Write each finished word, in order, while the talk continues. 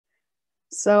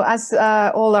So as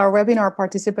all our webinar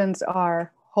participants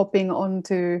are hopping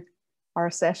onto our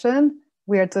session,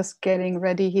 we are just getting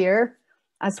ready here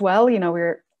as well.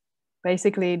 We're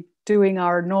basically doing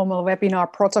our normal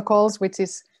webinar protocols, which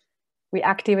is we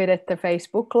activated the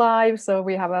Facebook Live. So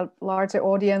we have a larger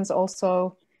audience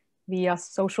also via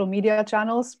social media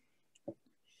channels.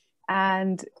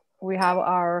 And we have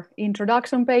our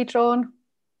introduction page on.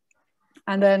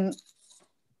 And then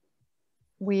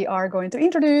we are going to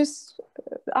introduce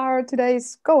our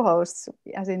today's co-hosts,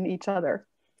 as in each other.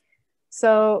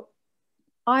 So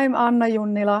I'm Anna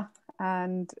Junnila,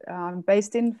 and I'm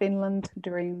based in Finland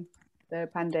during the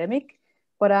pandemic.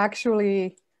 But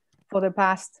actually, for the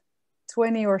past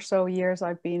 20 or so years,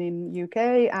 I've been in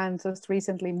UK and just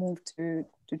recently moved to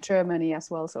Germany as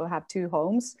well. So I have two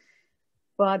homes.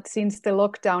 But since the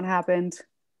lockdown happened,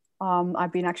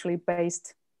 I've been actually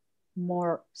based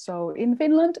more so in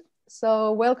Finland.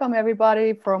 So welcome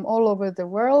everybody from all over the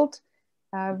world.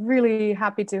 Really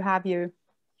happy to have you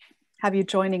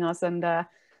joining us. And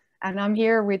I'm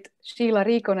here with Sheila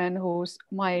Riikonen, who's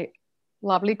my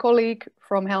lovely colleague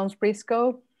from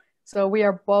HelmsBriscoe. So we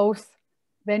are both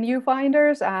venue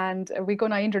finders, and we're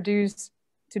going to introduce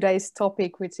today's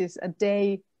topic, which is a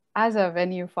day as a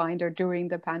venue finder during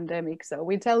the pandemic. So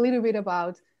we tell a little bit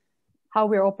about how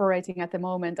we're operating at the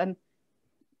moment. And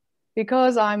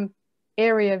because I'm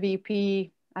area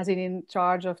VP, as in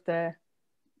charge of the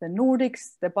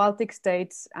Nordics, the Baltic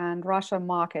states, and Russian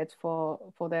market for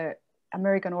the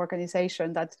American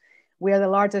organization, that we are the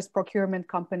largest procurement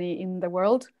company in the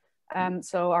world.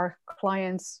 So our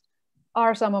clients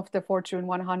are some of the Fortune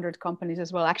 100 companies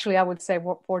as well. Actually, I would say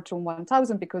Fortune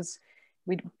 1000, because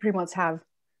we pretty much have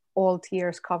all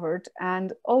tiers covered.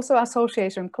 And also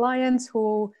association clients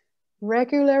who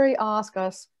regularly ask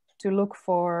us to look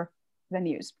for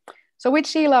venues. So with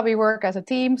Sheila, we work as a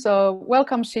team. So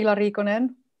welcome, Sheila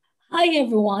Riikonen. Hi,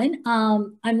 everyone.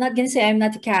 I'm not going to say I'm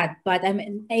not a cat, but I'm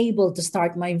unable to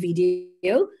start my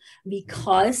video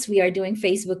because we are doing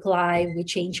Facebook Live. We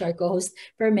changed our co-host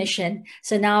permission.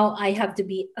 So now I have to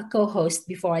be a co-host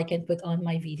before I can put on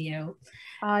my video.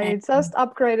 I just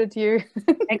upgraded you.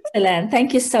 Excellent.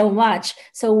 Thank you so much.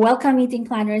 So welcome, meeting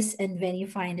planners and venue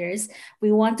finders.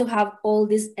 We want to have all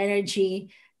this energy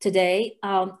today.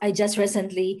 I just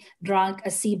recently drank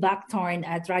a sea buckthorn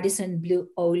at Radisson Blue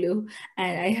Olu,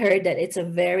 and I heard that it's a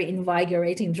very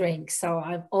invigorating drink. So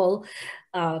I'm all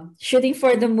shooting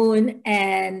for the moon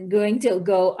and going to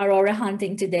go aurora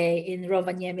hunting today in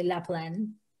Rovaniemi,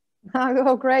 Lapland.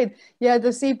 Oh, great. Yeah,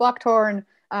 the sea buckthorn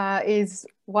is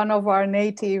one of our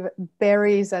native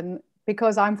berries, and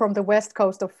because I'm from the west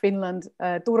coast of Finland,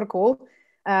 Turku,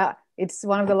 it's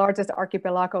one of the largest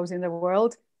archipelagos in the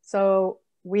world. So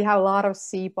we have a lot of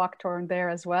sea buckthorn there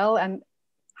as well. And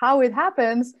how it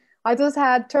happens, I just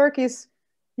had Turkish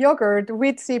yogurt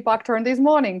with sea buckthorn this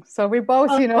morning. So we both,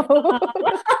 We're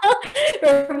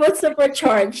both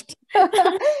supercharged.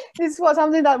 This was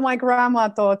something that my grandma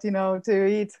taught, to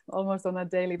eat almost on a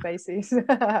daily basis.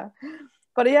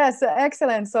 But yes,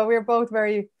 excellent. So we're both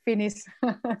very Finnish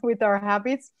with our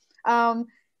habits. You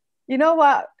know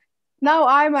what? Now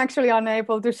I'm actually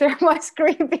unable to share my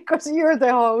screen because you're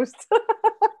the host.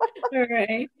 All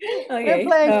right. Okay. We're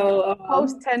playing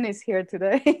host tennis here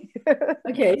today.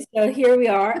 Okay, so here we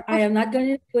are. I am not going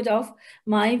to put off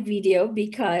my video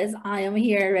because I am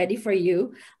here ready for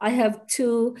you. I have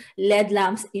two LED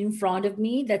lamps in front of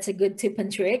me. That's a good tip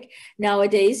and trick.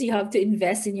 Nowadays, you have to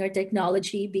invest in your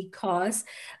technology because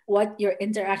what your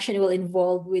interaction will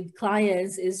involve with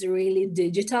clients is really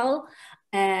digital.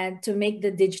 And to make the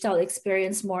digital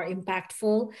experience more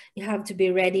impactful, you have to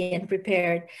be ready and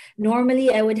prepared.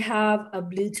 Normally, I would have a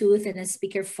Bluetooth and a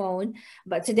speakerphone,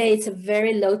 but today it's a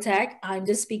very low tech. I'm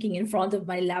just speaking in front of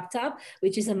my laptop,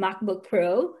 which is a MacBook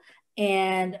Pro.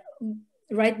 And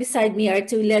right beside me are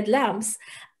two LED lamps.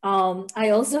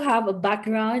 I also have a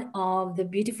background of the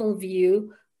beautiful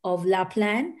view of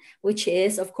Lapland, which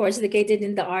is, of course, located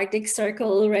in the Arctic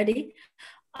Circle already.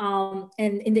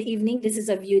 And in the evening, this is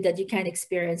a view that you can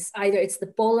experience. Either it's the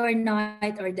polar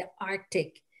night or the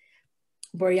Arctic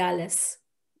borealis.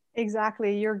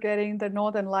 Exactly. You're getting the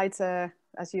northern lights,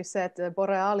 as you said, the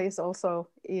borealis also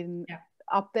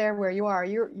up there where you are.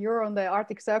 You're on the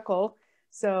Arctic Circle.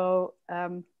 So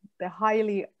the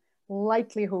highly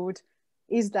likelihood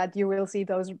is that you will see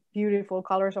those beautiful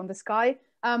colors on the sky.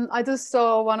 I just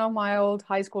saw one of my old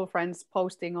high school friends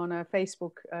posting on a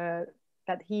Facebook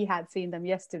that he had seen them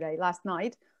last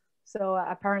night. So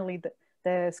apparently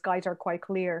the skies are quite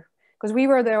clear, because we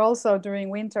were there also during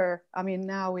winter. I mean,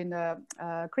 now in the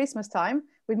Christmas time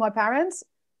with my parents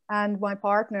and my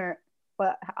partner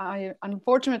but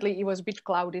unfortunately it was a bit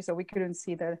cloudy, so we couldn't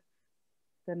see the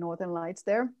northern lights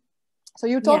there. So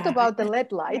you talked about the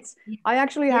LED lights. I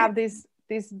actually have this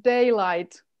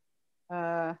daylight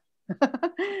right.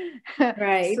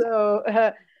 So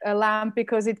a lamp,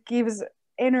 because it gives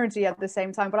energy at the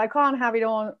same time, but I can't have it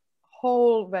on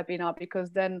whole webinar because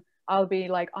then I'll be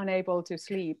like unable to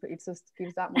sleep. It just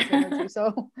gives that much energy.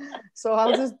 So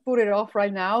I'll just put it off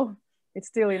right now. It's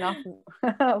still enough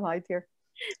light here.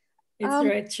 It's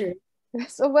very true.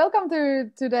 So welcome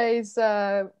to today's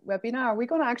webinar.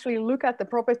 We're going to actually look at the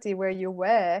property where you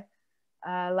were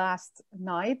last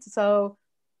night. So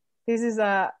this is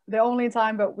the only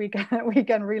time that we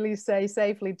can really say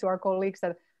safely to our colleagues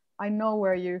that I know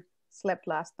where you slept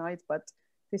last night, but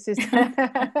this is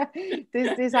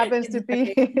this happens to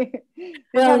be.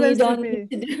 Well, you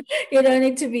don't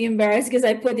need to be embarrassed because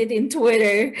I put it in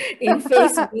Twitter, in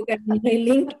Facebook, and my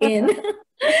LinkedIn.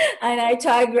 And I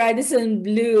tag Radisson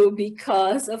Blu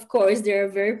because, of course, they're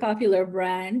a very popular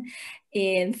brand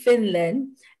in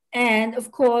Finland. And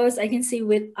of course, I can see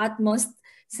with utmost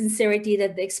sincerity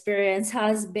that the experience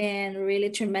has been really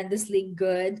tremendously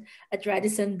good at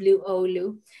Radisson Blu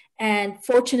Oulu. And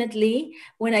fortunately,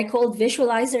 when I called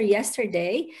Visualizer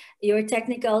yesterday, your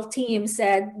technical team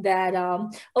said that,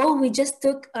 oh, we just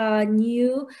took a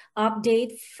new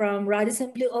update from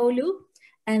Radisson Blu Oulu,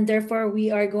 and therefore we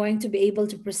are going to be able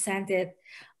to present it.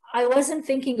 I wasn't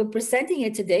thinking of presenting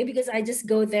it today because I just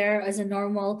go there as a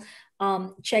normal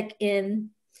check-in,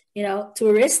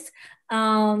 tourist.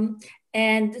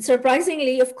 And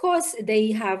surprisingly, of course,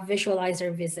 they have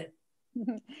Visualizer visit.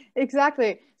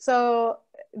 Exactly. So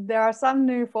there are some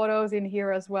new photos in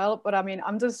here as well, but I mean,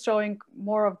 I'm just showing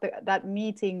more of that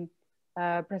meeting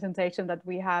presentation that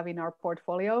we have in our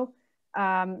portfolio.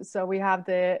 So we have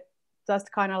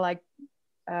just kind of like,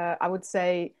 I would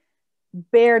say,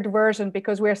 bared version,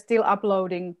 because we're still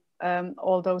uploading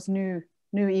all those new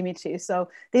images. So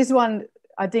this one,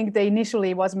 I think they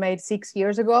initially was made 6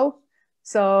 years ago.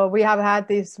 So we have had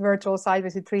this virtual site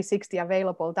visit 360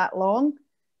 available that long.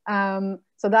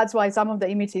 So that's why some of the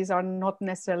images are not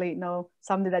necessarily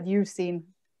something that you've seen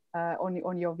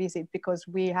on your visit, because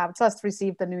we have just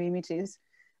received the new images,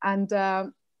 and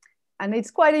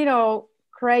it's quite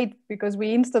great because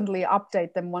we instantly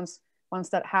update them once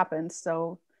that happens.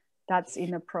 So that's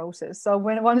in the process. So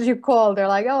once you call, they're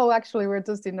like, oh, actually, we're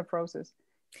just in the process.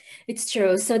 It's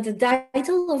true. So the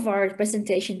title of our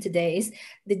presentation today is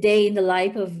The Day in the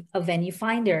Life of a Venue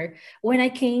Finder. When I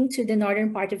came to the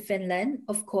northern part of Finland,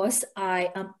 of course, I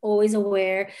am always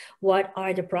aware what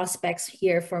are the prospects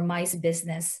here for my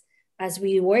business, as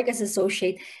we work as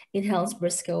associate in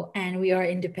HelmsBriscoe and we are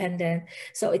independent.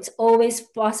 So it's always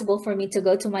possible for me to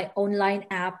go to my online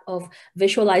app of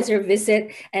Visualizer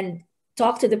Visit and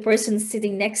talk to the person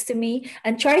sitting next to me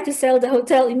and try to sell the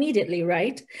hotel immediately,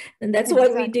 right? And that's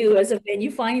what we do as a venue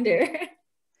finder.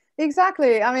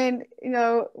 Exactly. I mean,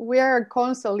 we are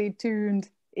constantly tuned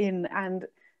in, and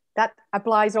that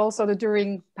applies also to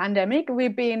during pandemic.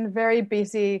 We've been very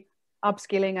busy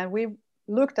upskilling, and we've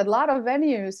looked at a lot of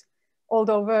venues,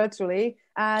 although virtually.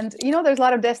 And, there's a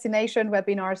lot of destination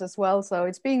webinars as well. So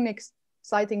it's been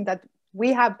exciting that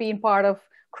we have been part of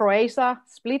Croatia,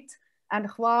 Split, and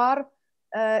Hvar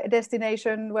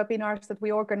destination webinars that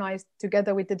we organized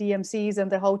together with the DMCs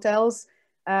and the hotels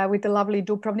with the lovely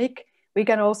Dubrovnik. We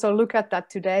can also look at that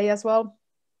today as well.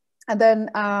 And then,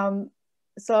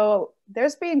 so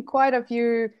there's been quite a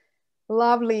few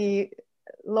lovely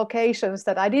locations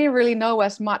that I didn't really know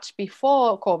as much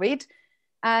before COVID.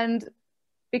 And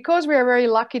because we are very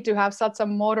lucky to have such a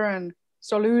modern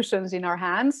solutions in our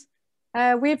hands,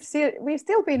 we've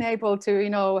still been able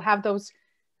to, have those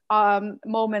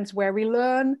moments where we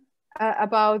learn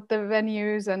about the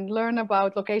venues and learn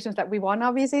about locations that we want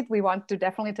to visit. We want to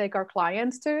definitely take our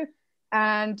clients to.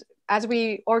 And as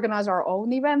we organize our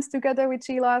own events together with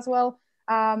Sheila as well,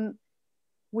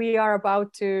 we are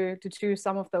about to choose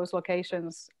some of those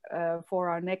locations for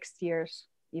our next year's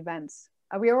events.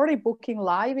 We're already booking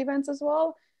live events as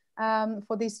well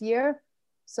for this year.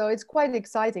 So it's quite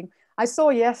exciting. I saw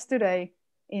yesterday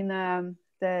in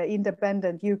the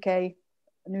Independent UK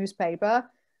newspaper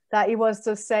that it was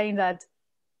just saying that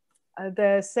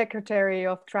the Secretary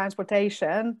of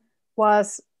Transportation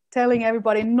was telling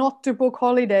everybody not to book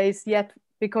holidays yet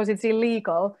because it's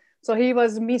illegal. So he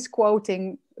was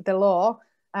misquoting the law.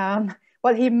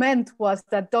 What he meant was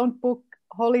that don't book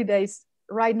holidays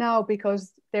right now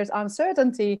because there's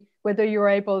uncertainty whether you're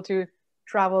able to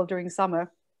travel during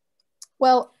summer.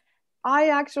 Well, I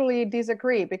actually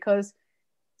disagree, because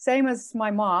same as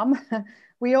my mom,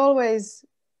 we always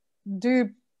do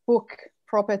book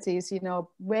properties,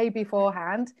 way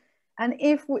beforehand. And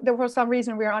if there was some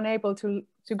reason we are unable to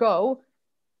go,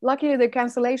 luckily the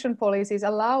cancellation policies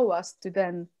allow us to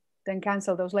then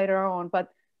cancel those later on.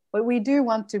 But we do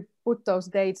want to put those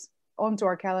dates onto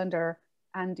our calendar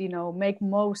and, you know, make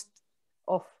most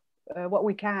of what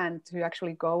we can to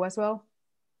actually go as well.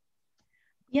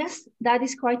 Yes, that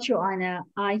is quite true, Anna.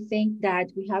 I think that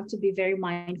we have to be very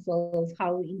mindful of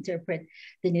how we interpret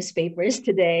the newspapers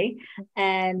today.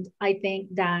 And I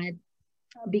think that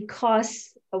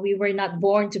because we were not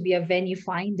born to be a venue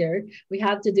finder, we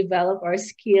have to develop our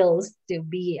skills to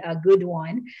be a good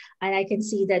one. And I can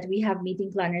see that we have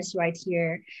meeting planners right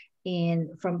here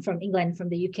from England, from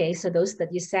the UK. So those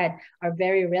that you said are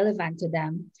very relevant to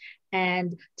them.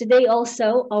 And today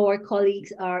also our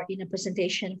colleagues are in a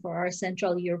presentation for our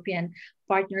Central European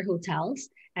partner hotels.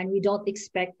 And we don't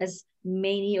expect as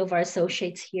many of our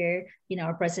associates here in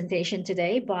our presentation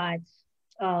today, but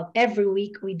every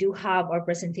week we do have our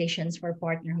presentations for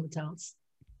partner hotels.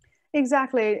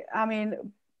 Exactly. I mean,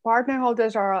 partner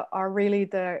hotels are really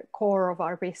the core of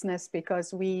our business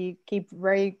because we keep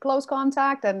very close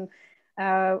contact, and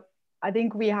I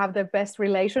think we have the best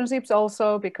relationships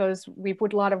also because we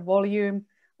put a lot of volume,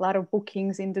 a lot of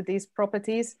bookings into these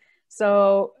properties.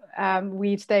 So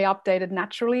we stay updated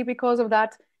naturally because of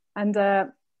that. And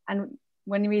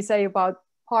when we say about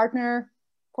partner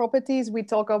properties, we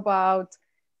talk about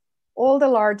all the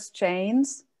large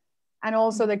chains and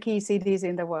also the key cities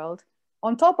in the world.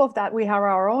 On top of that, we have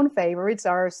our own favorites,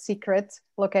 our secret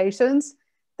locations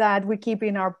that we keep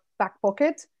in our back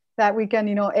pocket that we can,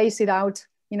 you know, ace it out,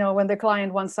 you know, when the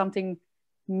client wants something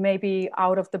maybe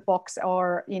out of the box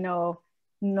or, you know,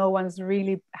 no one's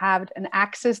really had an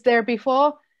access there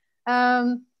before.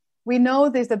 We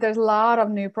noticed that there's a lot of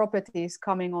new properties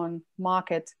coming on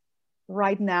market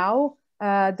right now.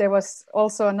 There was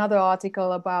also another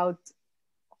article about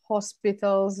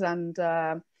hospitals and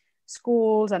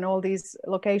schools and all these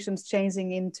locations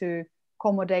changing into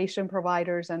accommodation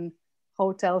providers and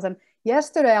hotels. And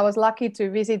yesterday I was lucky to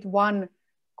visit one,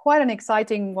 quite an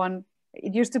exciting one.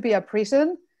 It used to be a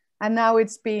prison and now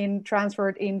it's been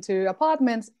transferred into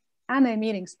apartments and a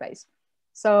meeting space.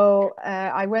 So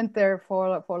I went there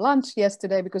for lunch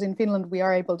yesterday because in Finland we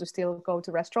are able to still go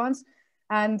to restaurants.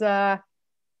 And the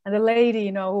lady,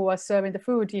 you know, who was serving the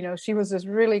food, you know, she was just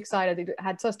really excited. It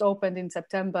had just opened in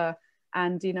September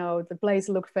and, you know, the place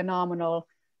looked phenomenal.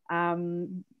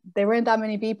 There weren't that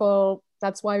many people.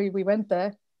 That's why we went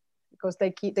there, because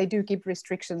they do keep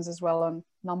restrictions as well on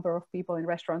number of people in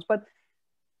restaurants. But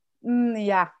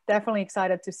yeah, definitely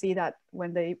excited to see that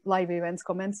when the live events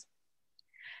commence.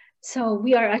 So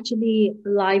we are actually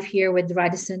live here with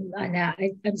Radisson, and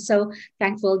I'm so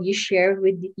thankful you shared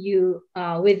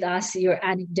with us your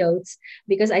anecdotes,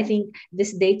 because I think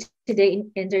this day-to-day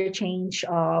interchange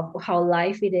of how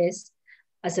life it is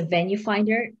as a venue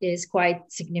finder is quite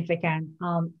significant.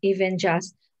 Even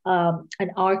just an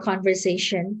hour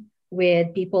conversation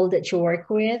with people that you work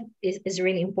with is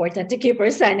really important to keep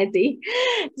our sanity.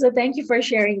 So thank you for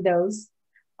sharing those.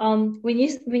 When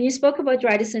you spoke about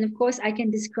Radisson, of course, I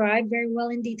can describe very well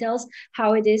in details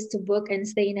how it is to book and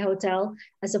stay in a hotel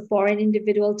as a foreign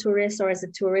individual tourist or as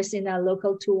a tourist in a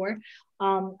local tour.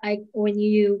 When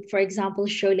you, for example,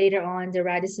 show later on the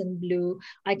Radisson Blu,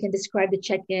 I can describe the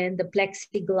check-in, the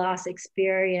plexiglass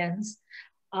experience,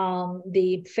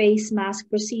 the face mask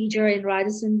procedure in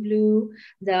Radisson Blu,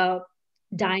 the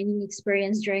dining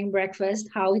experience during breakfast,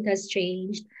 how it has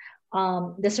changed.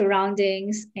 The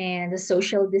surroundings and the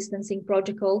social distancing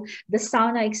protocol, the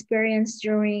sauna experience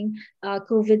during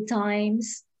COVID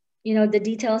times, you know, the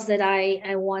details that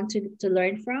I want to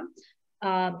learn from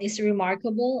is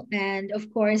remarkable. And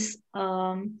of course,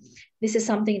 this is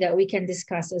something that we can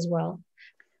discuss as well.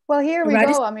 Well, here we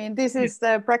go. I mean, this is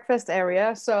the breakfast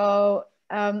area. So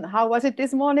how was it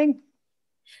this morning?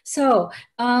 So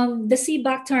the sea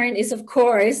back turn is, of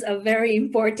course, a very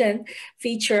important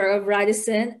feature of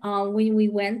Radisson. When we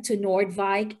went to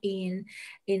Noordwijk in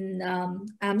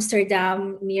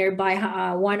Amsterdam, nearby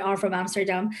 1 hour from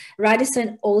Amsterdam,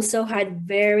 Radisson also had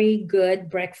very good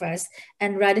breakfast.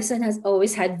 And Radisson has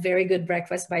always had very good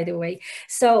breakfast, by the way.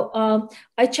 So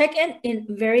I check in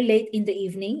very late in the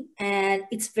evening, and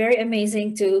it's very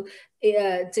amazing to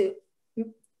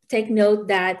take note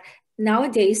that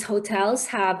nowadays, hotels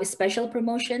have a special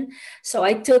promotion. So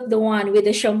I took the one with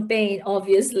the champagne,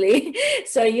 obviously.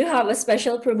 So you have a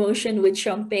special promotion with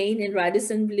champagne in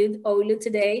Radisson Blu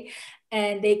today.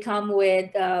 and they come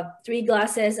with 3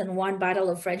 glasses and 1 bottle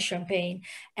of French champagne.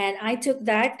 And I took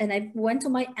that and I went to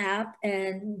my app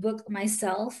and booked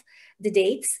myself the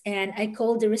dates. And I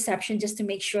called the reception just to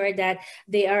make sure that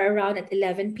they are around at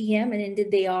 11 p.m. And indeed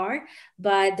they are.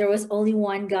 But there was only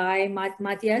one guy,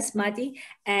 Mati,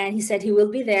 and he said he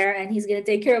will be there and he's going to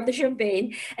take care of the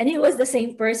champagne. And he was the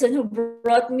same person who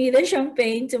brought me the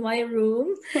champagne to my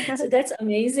room. So that's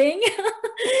amazing.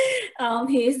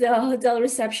 He's the hotel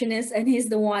receptionist and he's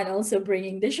the one also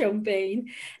bringing the champagne.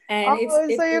 And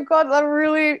so you got a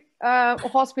really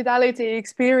hospitality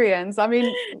experience. I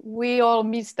mean, we all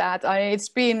miss that. It's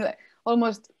been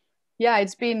almost,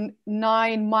 it's been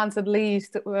 9 months at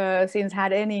least since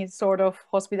had any sort of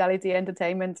hospitality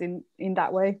entertainment in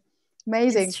that way.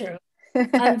 Amazing. It's true.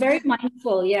 I'm very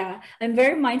mindful. Yeah, I'm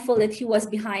very mindful that he was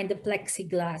behind the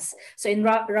plexiglass. So in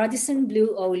Radisson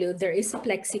Blu Oulu, there is a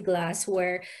plexiglass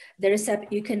where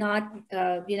you cannot,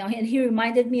 and he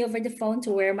reminded me over the phone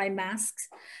to wear my masks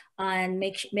and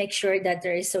make sure that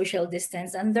there is social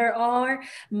distance. And there are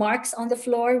marks on the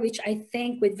floor, which I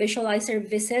think with visualizer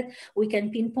visit, we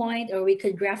can pinpoint or we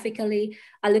could graphically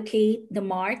allocate the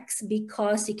marks,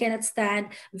 because you cannot stand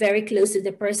very close to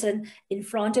the person in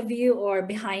front of you or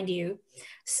behind you.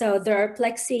 So there's a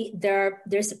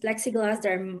plexiglass,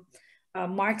 there are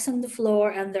marks on the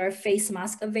floor, and there are face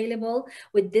masks available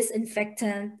with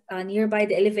disinfectant nearby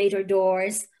the elevator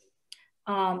doors.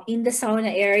 In the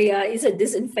sauna area is a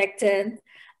disinfectant.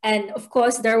 And of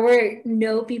course, there were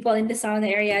no people in the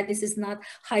sauna area. This is not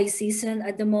high season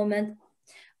at the moment.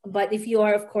 But if you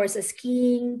are, of course, a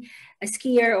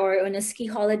skier or on a ski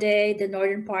holiday, the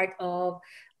northern part of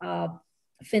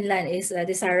Finland is a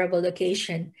desirable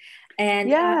location. And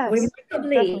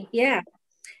remarkably,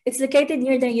 it's located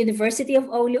near the University of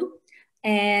Oulu.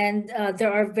 And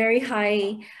there are very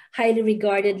highly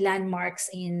regarded landmarks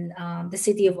in the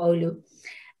city of Oulu.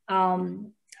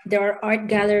 There are art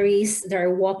galleries, there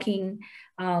are walking,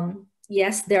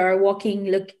 there are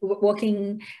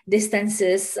walking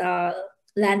distances,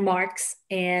 landmarks,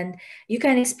 and you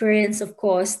can experience, of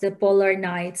course, the polar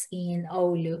nights in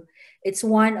Oulu. It's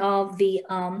one of the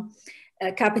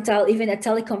capital, even a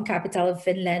telecom capital of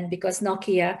Finland, because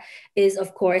Nokia is,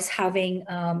 of course, having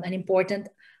an important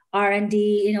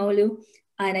R&D in Oulu,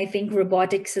 and I think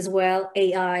robotics as well,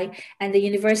 AI, and the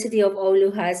University of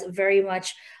Oulu has very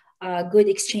much good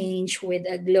exchange with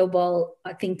global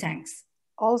think tanks.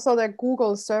 Also, the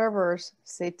Google servers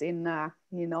sit in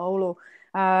Oulu.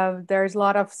 There's a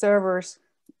lot of servers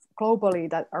globally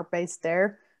that are based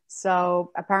there.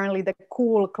 So apparently the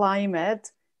cool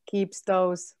climate keeps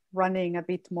those running a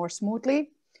bit more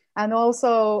smoothly. And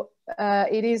also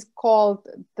it is called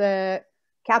the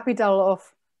capital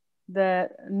of the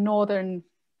northern,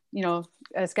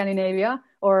 Scandinavia,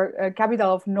 or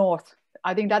capital of North.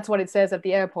 I think that's what it says at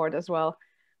the airport as well,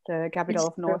 the capital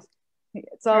of North.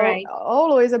 So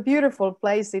Oulu is a beautiful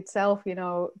place itself.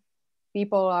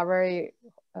 People are very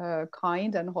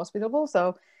kind and hospitable.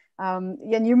 So,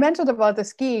 and you mentioned about the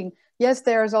skiing. Yes,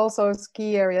 there's also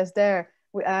ski areas there.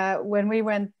 When we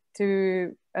went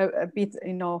to a bit,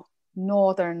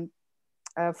 northern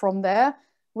from there,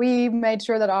 we made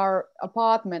sure that our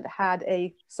apartment had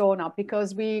a sauna,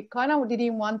 because we kind of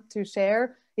didn't want to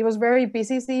share. It was very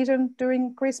busy season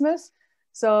during Christmas,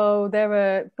 so they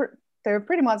were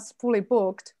pretty much fully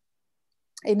booked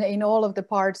in all of the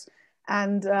parts,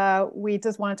 and we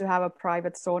just wanted to have a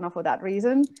private sauna for that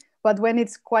reason. But when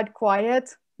it's quite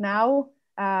quiet now,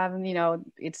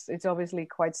 it's obviously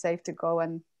quite safe to go,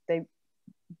 and they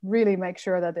really make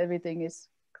sure that everything is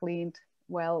cleaned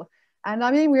well. And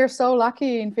I mean, we're so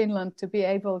lucky in Finland to be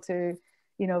able to,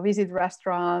 visit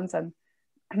restaurants and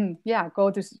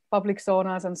go to public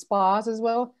saunas and spas as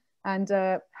well, and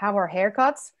have our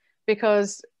haircuts,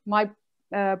 because my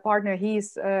partner,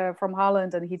 he's from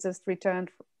Holland, and he just returned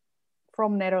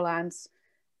from Netherlands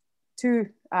to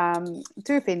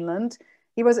Finland.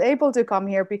 He was able to come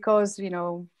here because,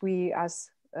 we as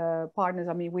partners,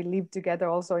 I mean, we live together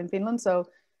also in Finland. So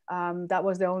that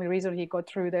was the only reason he got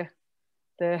through the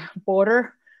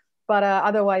border. But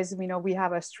otherwise, we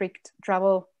have a strict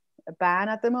travel ban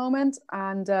at the moment.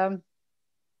 And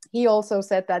he also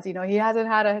said that, he hasn't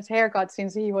had a haircut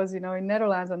since he was, in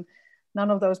Netherlands, and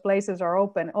none of those places are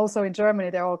open. Also in Germany,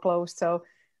 they're all closed.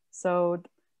 So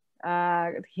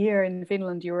here in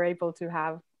Finland, you were able to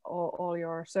have all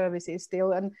your services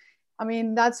still. And I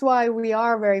mean, that's why we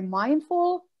are very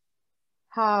mindful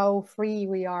how free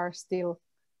we are still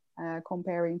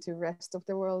comparing to rest of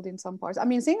the world in some parts. I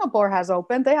mean, Singapore has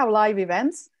opened. They have live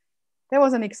events. There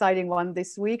was an exciting one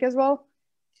this week as well.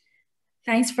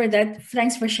 Thanks for that.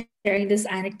 Thanks for sharing sharing these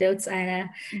anecdotes, Anna.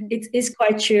 It is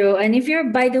quite true. And if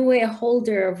you're, by the way, a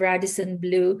holder of Radisson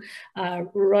Blue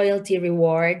loyalty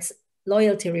rewards,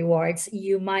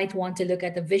 you might want to look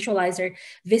at the visualizer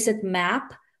visit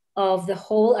map of the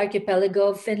whole archipelago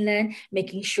of Finland,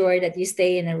 making sure that you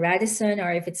stay in a Radisson,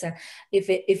 or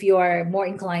if you are more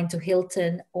inclined to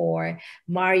Hilton or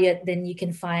Marriott, then you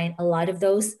can find a lot of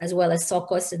those, as well as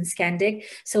Sokos and Scandic.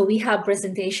 So we have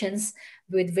presentations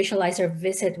with visualizer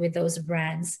visit with those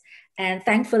brands. And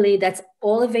thankfully, that's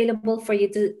all available for you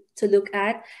to look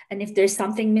at. And if there's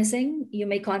something missing, you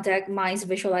may contact MICE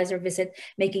Visualizer Visit,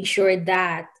 making sure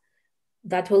that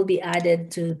that will be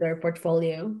added to their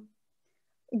portfolio.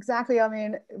 Exactly. I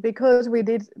mean, because we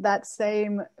did that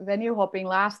same venue hopping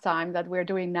last time that we're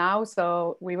doing now.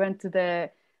 So we went to the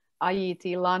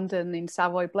IET London in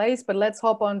Savoy Place, but let's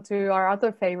hop on to our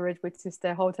other favorite, which is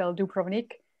the Hotel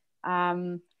Dubrovnik.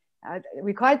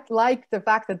 We quite like the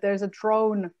fact that there's a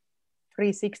drone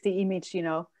 360 image, you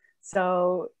know.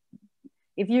 So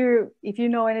if you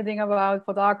know anything about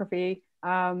photography,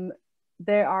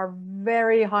 there are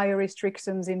very high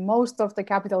restrictions in most of the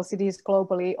capital cities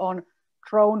globally on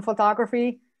drone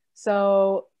photography.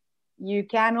 So you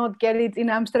cannot get it in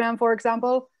Amsterdam, for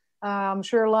example. I'm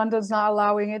sure London's not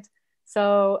allowing it.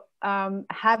 So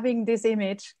having this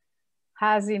image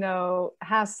has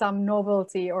some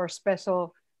novelty or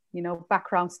special,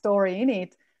 background story in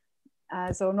it.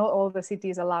 So not all the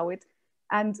cities allow it.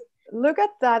 And look at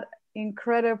that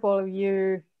incredible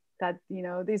view that,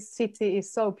 this city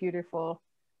is so beautiful.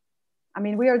 I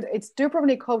mean, it's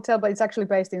Dubrovnik Hotel, but it's actually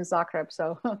based in Zagreb.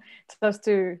 So just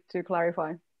to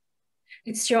clarify.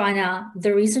 It's true, Anna.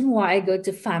 The reason why I go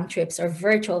to fam trips or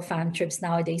virtual fam trips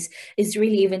nowadays is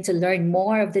really even to learn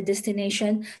more of the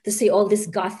destination, to see all these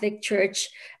Gothic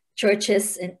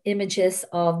churches and images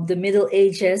of the Middle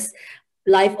Ages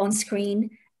live on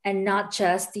screen, and not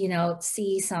just,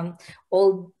 see some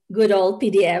good old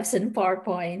PDFs and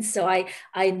PowerPoints. So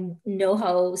I know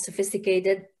how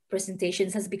sophisticated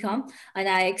presentations has become, and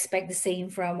I expect the same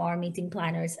from our meeting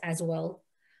planners as well.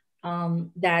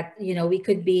 That we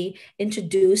could be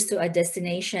introduced to a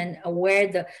destination where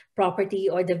the property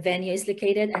or the venue is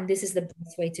located, and this is the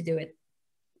best way to do it.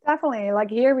 Definitely.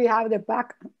 Like here we have the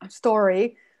back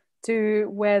story to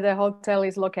where the hotel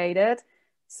is located.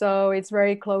 So it's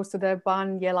very close to the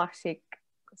Ban Jelačić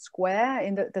Square,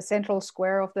 in the central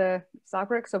square of the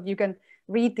Zagreb. So you can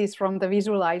read this from the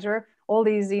visualizer. All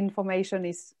this information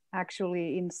is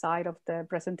actually inside of the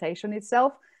presentation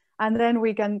itself. And then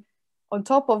we can, on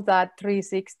top of that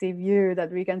 360 view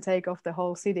that we can take of the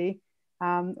whole city,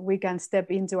 we can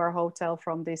step into our hotel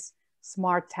from this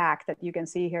smart tag that you can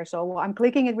see here. So I'm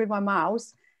clicking it with my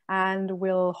mouse and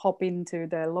we'll hop into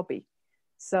the lobby.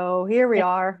 So here we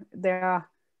are. There are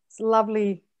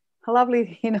lovely,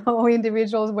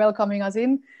 individuals welcoming us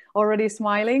in, already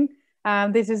smiling.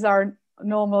 This is our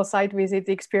normal site visit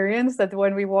experience, that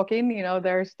when we walk in,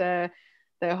 there's the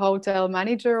hotel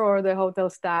manager or the hotel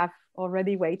staff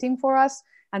already waiting for us.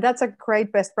 And that's a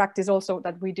great best practice also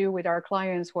that we do with our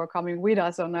clients who are coming with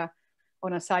us on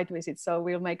a site visit. So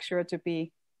we'll make sure to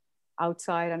be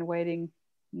outside and waiting,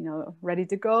 ready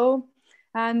to go.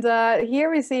 And here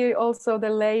we see also the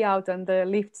layout and the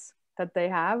lifts that they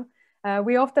have.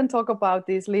 We often talk about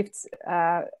these lifts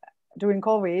during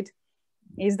COVID,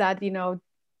 is that,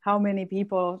 how many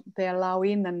people they allow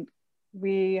in. And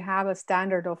we have a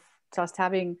standard of just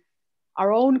having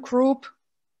our own group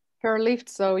per lift.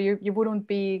 So you wouldn't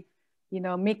be,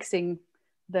 mixing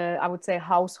the, I would say,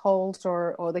 households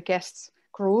or the guests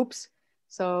groups.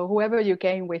 So whoever you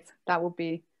came with, that would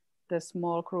be the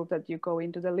small group that you go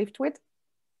into the lift with.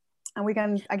 And we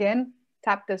can, again,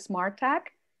 tap the smart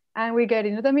tag and we get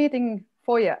into the meeting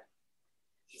foyer.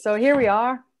 So here we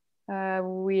are.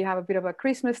 We have a bit of a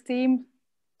Christmas theme,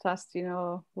 just,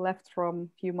 left from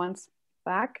a few months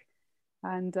back.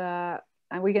 And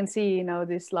we can see,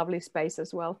 this lovely space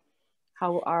as well,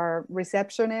 how our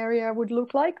reception area would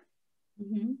look like.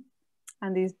 Mm-hmm.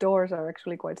 And these doors are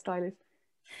actually quite stylish.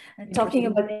 And talking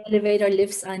about elevator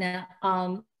lifts, Anna,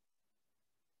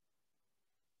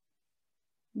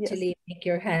 yes. Actually make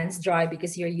your hands dry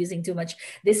because you're using too much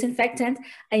disinfectant.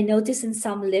 I noticed in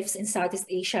some lifts in Southeast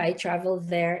Asia, I traveled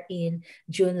there in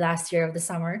June last year of the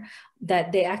summer,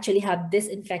 that they actually have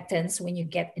disinfectants when you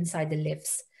get inside the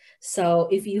lifts. So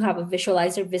if you have a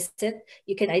visualizer visit,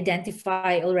 you can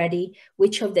identify already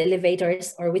which of the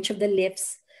elevators or which of the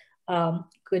lifts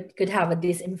could have a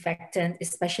disinfectant,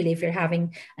 especially if you're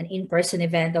having an in-person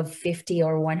event of 50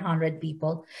 or 100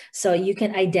 people. So you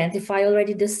can identify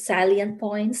already the salient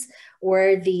points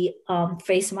where the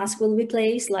face mask will be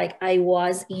placed. Like I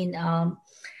was in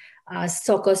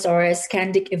Sokos or a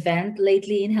Scandic event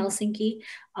lately in Helsinki,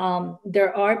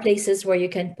 there are places where you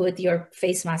can put your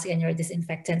face mask and your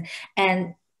disinfectant,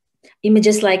 and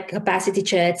images like capacity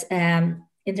charts and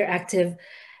interactive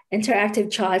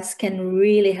charts can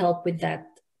really help with that.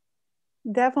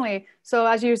 Definitely. So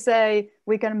as you say,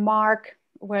 we can mark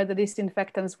where the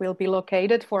disinfectants will be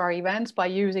located for our events by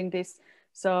using this.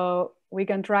 So we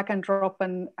can drag and drop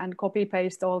and copy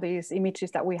paste all these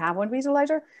images that we have on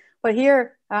Visualizer. But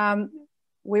here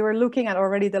we were looking at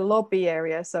already the lobby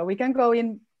area. So we can go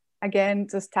in again,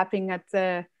 just tapping at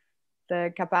the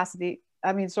capacity,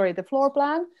 the floor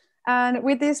plan. And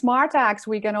with these smart tags,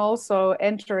 we can also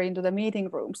enter into the meeting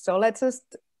room. So let's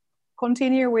just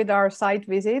continue with our site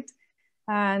visit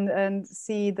and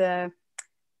see the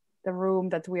room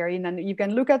that we are in. And you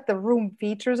can look at the room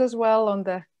features as well on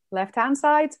the left-hand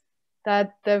side,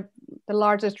 that the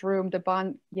largest room, the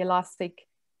Ban Jelastic,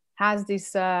 has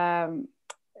this ceiling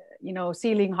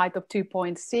height of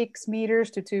 2.6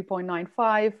 meters to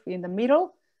 2.95 in the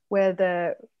middle, where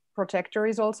the projector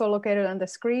is also located on the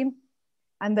screen.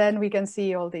 And then we can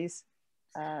see all these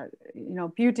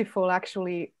beautiful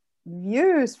actually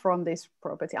views from this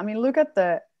property. I mean, look at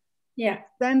the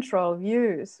central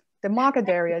views. The market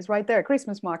area is right there,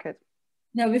 Christmas market.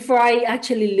 Now, before I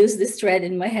actually lose this thread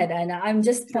in my head, Anna, I'm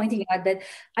just pointing out that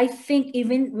I think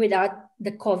even without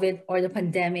the COVID or the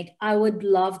pandemic, I would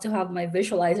love to have my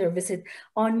visualizer visit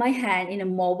on my hand in a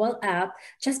mobile app,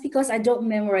 just because I don't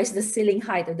memorize the ceiling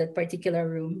height of that particular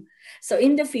room. So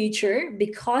in the future,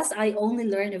 because I only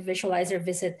learned a visualizer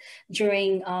visit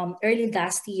during early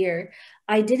last year,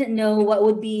 I didn't know what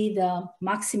would be the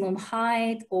maximum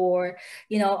height, or,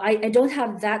 I don't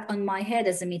have that on my head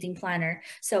as a meeting planner.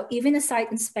 So even a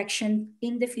site inspection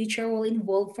in the future will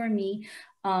involve for me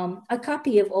a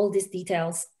copy of all these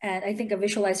details. And I think a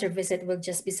visualizer visit will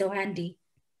just be so handy.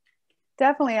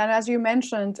 Definitely. And as you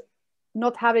mentioned,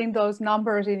 not having those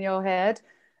numbers in your head,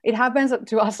 it happens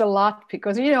to us a lot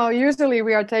because, usually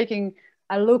we are taking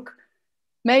a look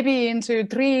maybe into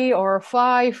 3 or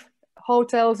 5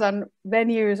 hotels and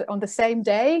venues on the same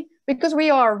day, because we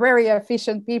are very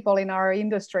efficient people in our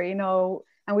industry,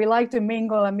 and we like to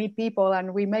mingle and meet people,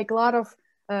 and we make a lot of,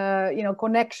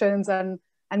 connections and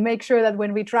make sure that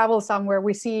when we travel somewhere,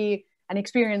 we see and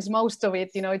experience most of it.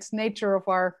 It's nature of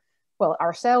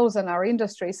ourselves and our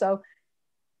industry. So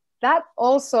that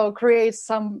also creates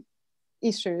some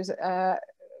issues.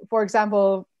 For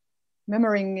example,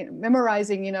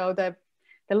 memorizing,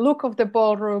 the look of the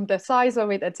ballroom, the size of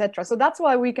it, etc. So that's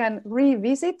why we can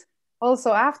revisit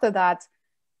also after that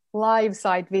live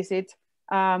site visit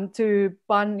to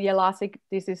Ban Jelastic.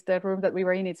 This is the room that we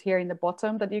were in. It's here in the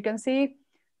bottom that you can see.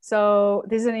 So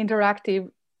this is an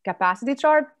interactive capacity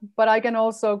chart, but I can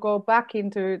also go back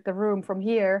into the room from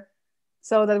here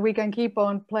so that we can keep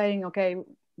on playing. Okay,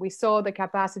 we saw the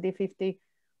capacity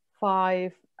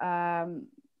 55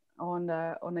 on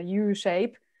a U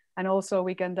shape, and also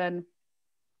we can then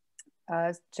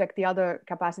check the other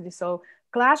capacity. So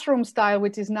classroom style,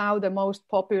 which is now the most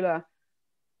popular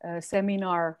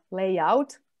seminar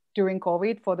layout during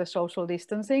COVID for the social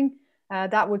distancing,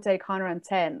 that would take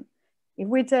 110. If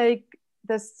we take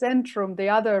the Centrum, the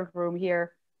other room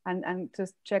here, and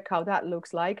just check how that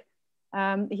looks like,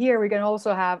 here we can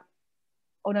also have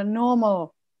on a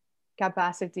normal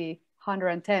capacity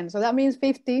 110. So that means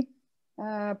 50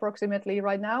 approximately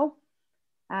right now.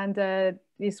 And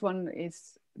this one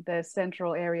is the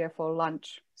central area for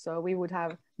lunch. So we would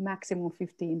have maximum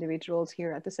 50 individuals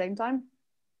here at the same time.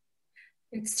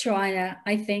 It's true, Anna.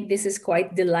 I think this is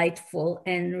quite delightful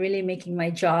and really making my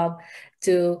job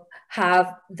to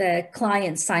have the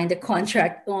client sign the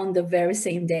contract on the very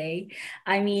same day.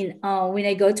 I mean, when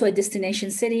I go to a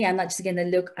destination city, I'm not just going to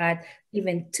look at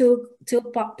even two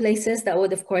places. That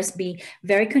would, of course, be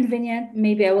very convenient.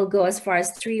 Maybe I will go as far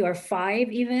as 3 or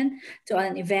 5 even to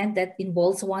an event that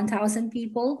involves 1,000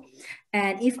 people.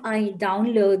 And if I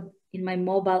download in my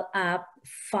mobile app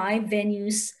 5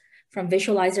 venues from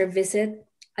Visualizer Visit,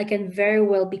 I can very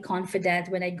well be confident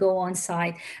when I go on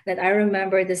site that I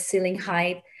remember the ceiling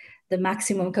height, the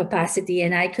maximum capacity,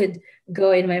 and I could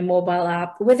go in my mobile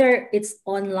app, whether it's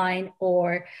online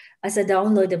or as a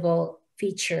downloadable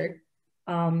feature,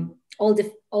 all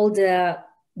the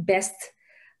best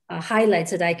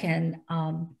highlights that I can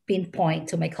pinpoint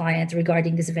to my client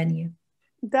regarding this venue.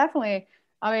 Definitely.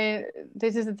 I mean,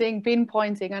 this is the thing,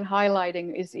 pinpointing and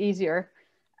highlighting is easier,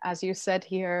 as you said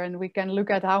here, and we can look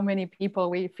at how many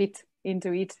people we fit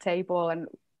into each table,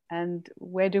 and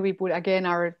where do we put again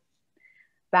our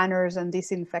banners and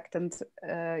disinfectant,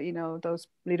 those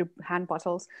little hand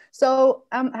bottles. So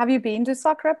have you been to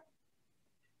Zagreb?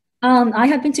 I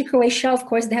have been to Croatia. Of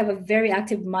course, they have a very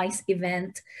active MICE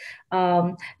event,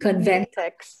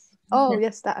 convention. Oh,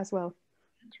 yes, that as well.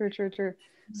 True.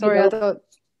 Sorry, I thought.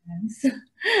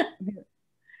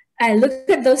 And look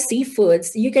at those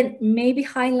seafoods. You can maybe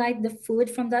highlight the food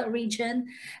from that region,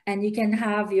 and you can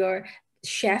have your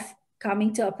chef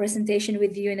coming to a presentation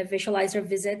with you in a visualizer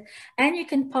visit, and you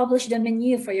can publish the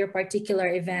menu for your particular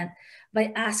event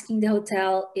by asking the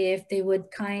hotel if they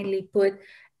would kindly put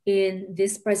in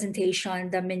this presentation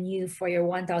the menu for your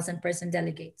 1,000 person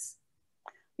delegates.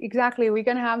 Exactly. We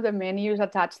can have the menus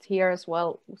attached here as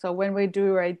well. So when we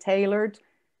do a tailored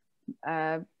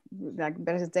like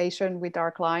presentation with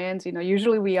our clients,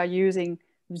 usually we are using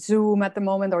Zoom at the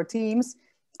moment or Teams.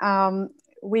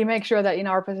 We make sure that in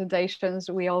our presentations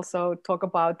we also talk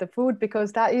about the food,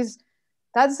 because that's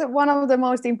one of the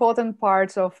most important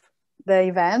parts of the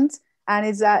event, and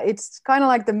it's kind of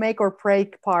like the make or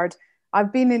break part.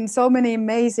 I've been in so many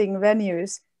amazing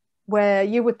venues where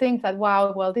you would think that,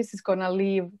 wow, well, this is going to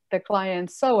leave the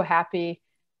client so happy.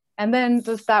 And then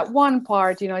just that one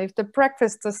part, if the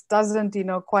breakfast just doesn't,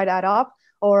 quite add up,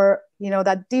 or,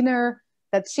 that dinner,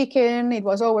 that chicken, it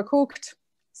was overcooked,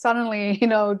 suddenly,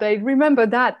 they remember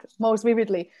that most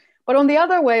vividly. But on the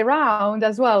other way around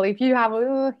as well, if you have,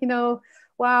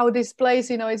 wow, this place,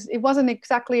 it wasn't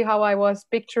exactly how I was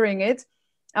picturing it.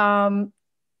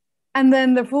 And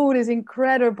then the food is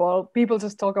incredible. People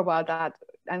just talk about that,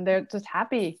 and they're just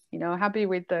happy, happy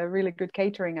with the really good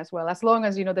catering as well, as long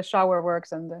as, the shower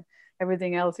works and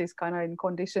everything else is kind of in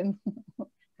condition.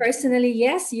 Personally,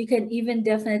 yes, you can even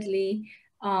definitely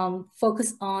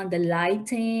focus on the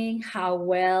lighting, how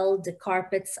well the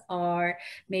carpets are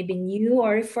maybe new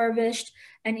or refurbished,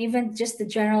 and even just the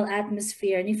general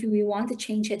atmosphere. And if we want to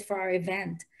change it for our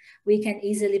event, we can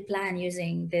easily plan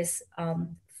using this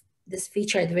this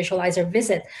feature, the visualizer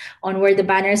visit, on where the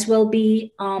banners will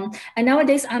be. And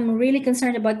nowadays, I'm really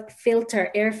concerned about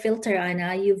air filter,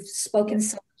 Anna. You've spoken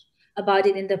so much about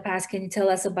it in the past. Can you tell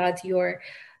us about your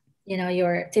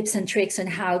tips and tricks on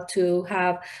how to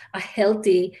have a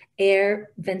healthy air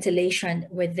ventilation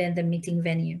within the meeting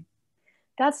venue?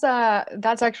 That's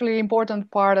actually an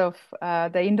important part of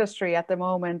the industry at the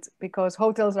moment, because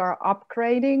hotels are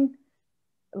upgrading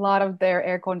a lot of their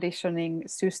air conditioning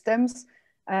systems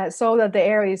so that the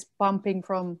air is pumping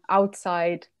from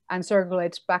outside and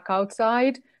circulates back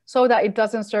outside, so that it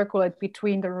doesn't circulate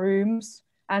between the rooms.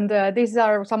 And these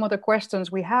are some of the questions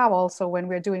we have also when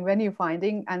we're doing venue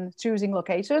finding and choosing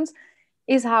locations,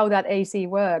 is how that AC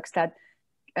works. That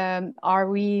are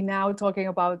we now talking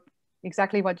about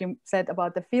exactly what you said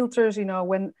about the filters?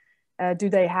 When do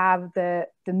they have the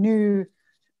new,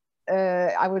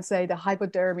 I would say, the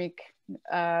hypodermic,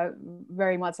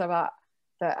 very much about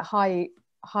the high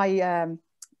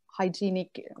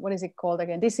hygienic, what is it called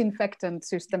again, disinfectant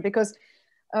system? Because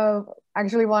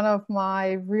actually one of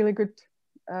my really good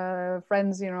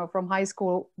friends, from high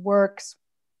school, works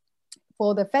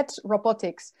for the Fetch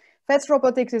Robotics. Fetch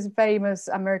Robotics is a famous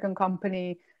American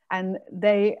company, and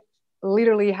they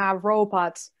literally have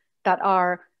robots that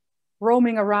are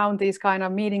roaming around these kind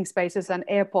of meeting spaces and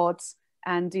airports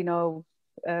and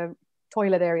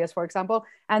toilet areas, for example,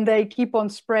 and they keep on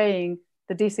spraying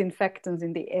the disinfectants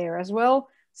in the air as well.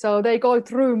 So they go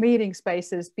through meeting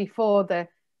spaces before the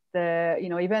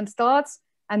event starts,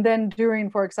 and then during,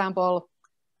 for example,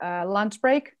 lunch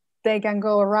break, they can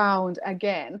go around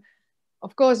again.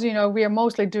 Of course, we are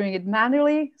mostly doing it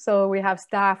manually, so we have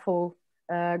staff who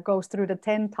goes through the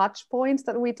 10 touch points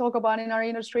that we talk about in our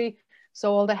industry.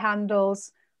 So all the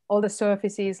handles, all the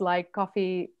surfaces like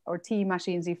coffee or tea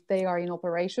machines, if they are in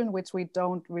operation, which we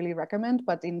don't really recommend,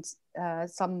 but in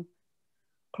some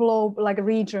globe, like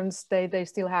regions, they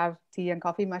still have tea and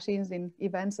coffee machines in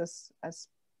events as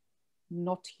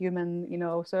not human,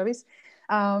 service.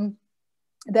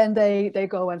 Then they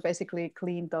go and basically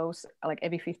clean those like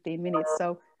every 15 minutes.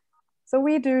 So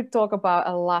we do talk about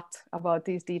a lot about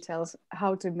these details,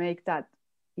 how to make that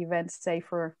event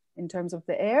safer in terms of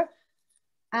the air.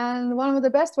 And one of the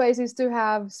best ways is to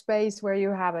have space where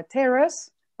you have a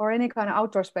terrace or any kind of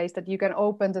outdoor space that you can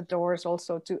open the doors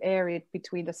also to air it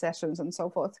between the sessions and so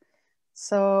forth.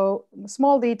 So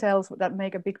small details that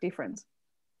make a big difference.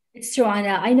 It's true,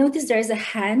 Anna. I noticed there's a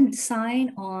hand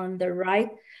sign on the right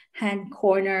hand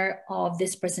corner of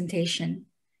this presentation.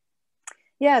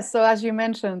 Yes, so as you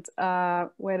mentioned,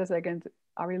 wait a second,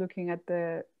 are we looking at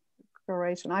the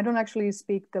Croatian? I don't actually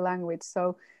speak the language,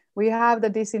 so we have the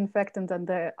disinfectant and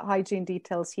the hygiene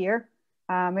details here.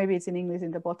 Maybe it's in English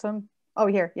in the bottom. Oh,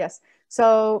 here, yes.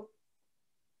 So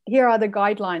here are the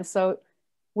guidelines. So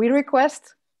we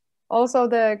request also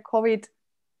the COVID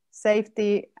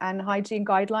safety and hygiene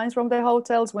guidelines from the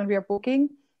hotels when we are booking.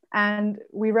 And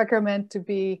we recommend to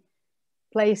be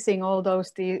placing all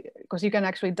those, because you can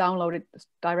actually download it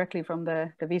directly from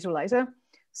the visualizer.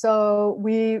 So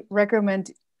we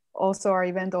recommend also our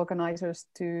event organizers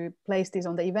to place this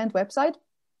on the event website,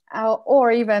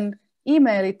 or even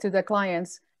email it to the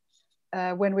clients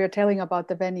when we're telling about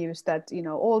the venues that, you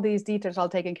know, all these details are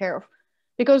taken care of.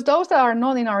 Because those that are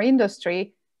not in our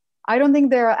industry, I don't think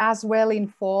they're as well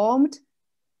informed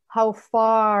how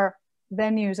far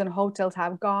venues and hotels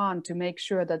have gone to make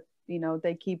sure that, you know,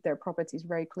 they keep their properties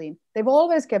very clean. They've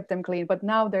always kept them clean, but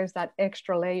now there's that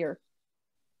extra layer.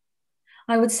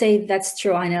 I would say that's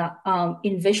true, Anna.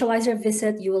 In Visualizer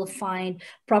Visit, you will find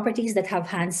properties that have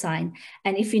hand sign.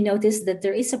 And if you notice that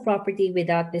there is a property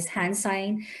without this hand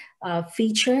sign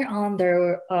feature on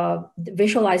their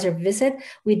Visualizer Visit,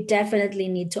 we definitely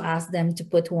need to ask them to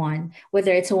put one,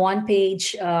 whether it's a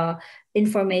one-page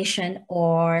information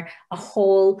or a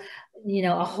whole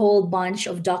bunch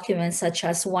of documents, such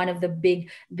as one of the big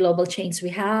global chains we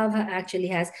have actually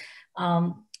has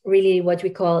really what we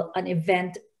call an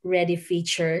event ready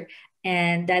feature,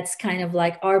 and that's kind of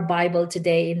like our Bible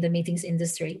today in the meetings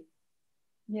industry.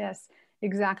 Yes,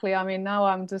 exactly. I mean, now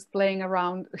I'm just playing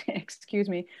around, excuse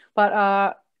me,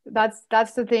 but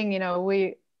that's the thing, you know,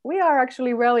 we are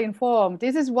actually well informed.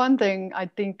 This is one thing I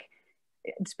think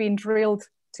it's been drilled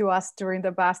to us during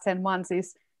the past 10 months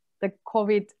is the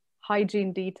COVID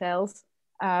hygiene details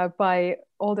by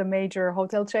all the major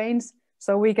hotel chains.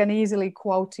 So we can easily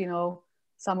quote, you know,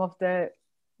 some of the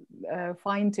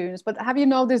fine tunes. But have you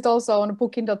noticed also on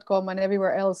booking.com and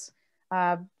everywhere else,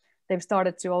 they've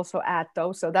started to also add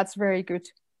those. So that's very good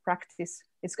practice.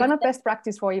 It's kind of best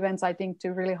practice for events, I think, to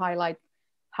really highlight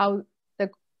how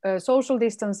the social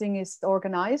distancing is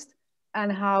organized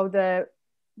and how the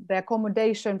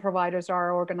accommodation providers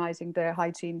are organizing the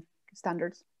hygiene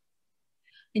standards.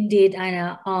 Indeed,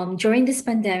 Anna. During this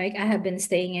pandemic, I have been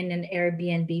staying in an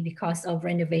Airbnb because of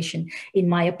renovation in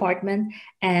my apartment,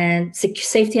 and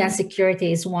safety and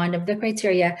security is one of the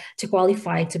criteria to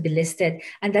qualify to be listed.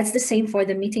 And that's the same for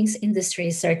the meetings industry,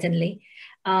 certainly.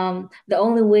 The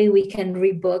only way we can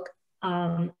rebook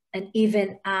and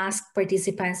even ask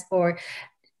participants or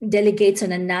delegates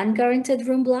on a non-guaranteed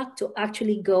room block to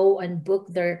actually go and book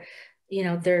their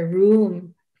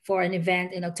room for an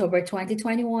event in October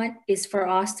 2021 is for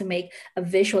us to make a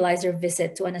visualizer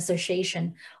visit to an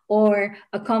association or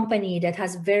a company that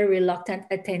has very reluctant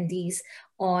attendees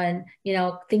on, you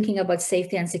know, thinking about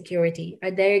safety and security.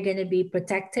 Are they going to be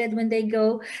protected when they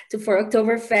go for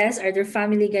Oktoberfest? Are their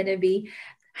family going to be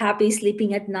happy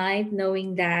sleeping at night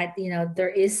knowing that, you know, there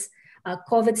is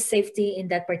COVID safety in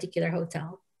that particular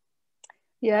hotel?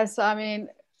 Yes, I mean,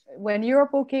 when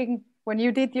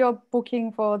you did your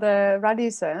booking for the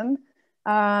Radisson,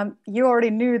 you already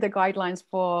knew the guidelines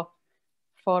for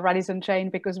Radisson chain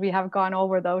because we have gone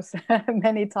over those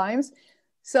many times.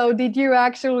 So did you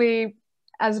actually,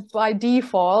 as by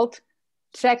default,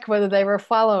 check whether they were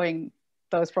following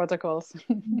those protocols?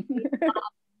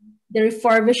 The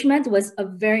refurbishment was a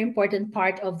very important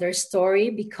part of their story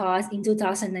because in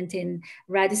 2019,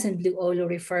 Radisson Blue Olo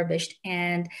refurbished,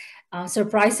 and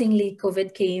surprisingly,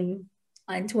 COVID came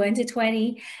in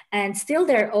 2020, and still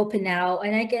they're open now.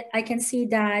 And I can see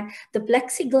that the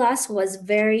plexiglass was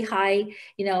very high,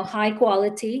 you know, high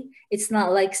quality. It's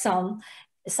not like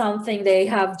something they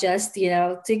have just, you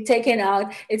know, taken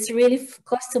out. It's really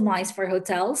customized for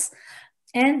hotels.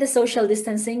 And the social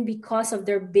distancing, because of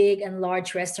their big and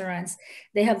large restaurants,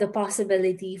 they have the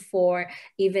possibility for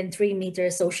even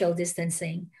 3-meter social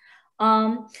distancing.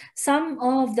 Some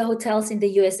of the hotels in the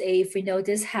USA, if we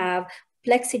notice, have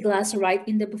plexiglass right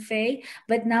in the buffet,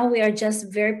 but now we are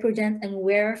just very prudent and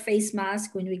wear face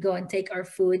mask when we go and take our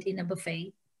food in a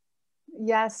buffet.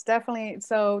 Yes, definitely.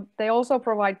 So they also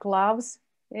provide gloves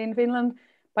in Finland.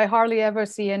 I hardly ever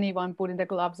see anyone putting the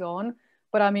gloves on.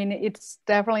 But I mean, it's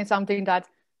definitely something that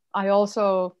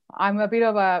I'm a bit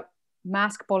of a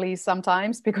mask police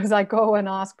sometimes because I go and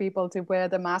ask people to wear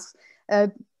the masks.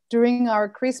 During our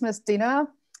Christmas dinner,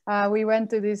 we went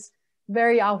to this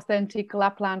very authentic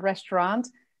Lapland restaurant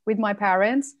with my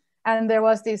parents. And there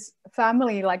was this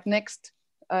family like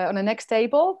on the next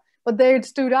table, but they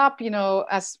stood up, you know,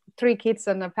 as 3 kids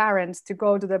and the parents to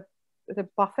go to the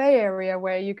buffet area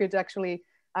where you could actually,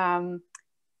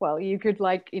 you could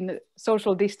like in a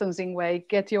social distancing way,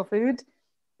 get your food.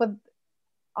 But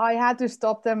I had to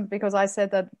stop them because I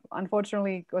said that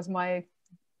unfortunately, because my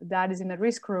dad is in a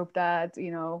risk group, that,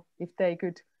 you know, if they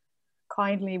could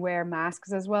kindly wear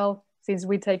masks as well, since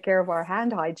we take care of our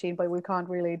hand hygiene, but we can't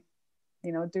really,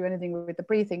 you know, do anything with the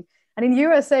breathing. And in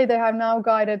USA, they have now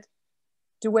guided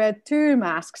to wear 2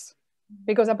 masks,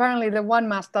 because apparently the 1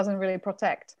 mask doesn't really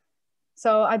protect.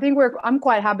 So I think I'm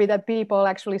quite happy that people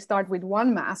actually start with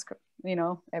 1 mask, you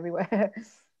know, everywhere.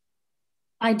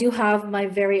 I do have my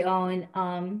very own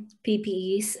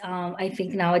PPEs. I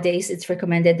think nowadays it's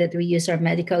recommended that we use our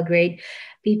medical grade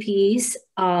PPEs,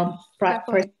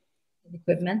 personal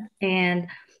equipment. And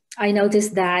I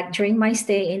noticed that during my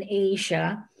stay in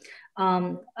Asia,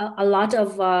 a lot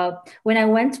of when I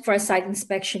went for a site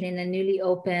inspection in a newly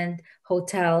opened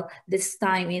hotel, this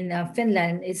time in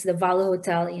Finland, it's the Valo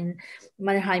Hotel in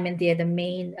Mannerheimentie, the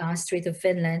main street of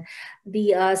Finland.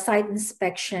 The site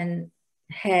inspection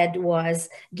head was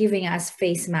giving us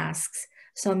face masks,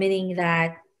 so meaning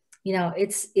that, you know,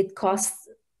 it costs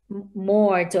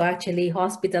more to actually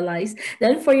hospitalize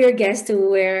than for your guests to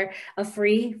wear a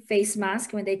free face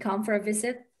mask when they come for a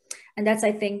visit. And that's,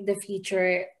 I think, the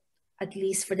future, at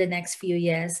least for the next few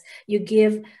years. You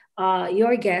give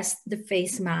your guests the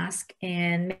face mask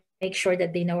and make sure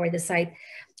that they know where the site,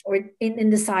 or in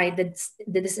the site, that's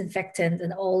the disinfectant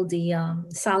and all the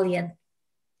salient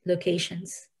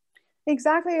locations.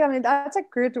 Exactly. I mean, that's a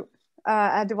good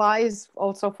advice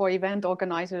also for event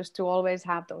organizers, to always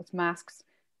have those masks,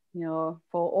 you know,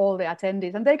 for all the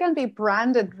attendees, and they can be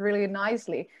branded really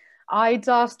nicely. I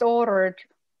just ordered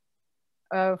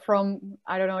from,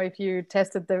 I don't know if you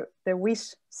tested the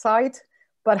Wish site,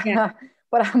 but Yeah.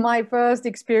 but my first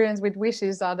experience with Wish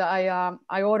is that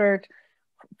I ordered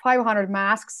 500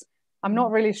 masks. I'm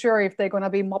not really sure if they're going to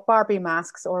be Barbie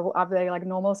masks or are they like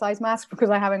normal size masks, because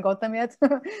I haven't got them yet.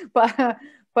 but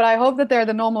I hope that they're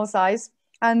the normal size.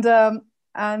 And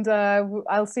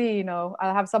I'll see, you know,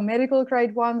 I'll have some medical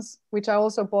grade ones, which I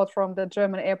also bought from the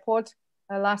German airport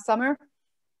last summer,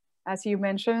 as you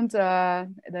mentioned,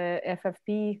 the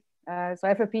FFP, so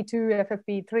FFP2,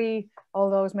 FFP3,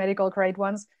 all those medical grade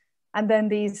ones. And then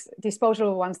these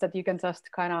disposable ones that you can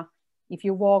just kind of, if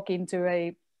you walk into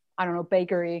a, I don't know,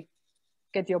 bakery,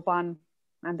 get your bun,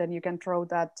 and then you can throw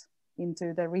that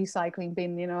into the recycling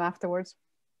bin, you know, afterwards.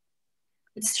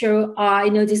 It's true. I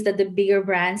noticed that the bigger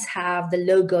brands have the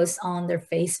logos on their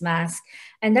face mask.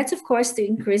 And that's, of course, to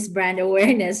increase brand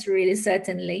awareness, really,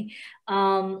 certainly.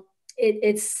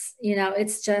 It's, you know,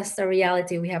 it's just a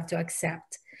reality we have to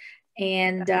accept.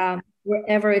 And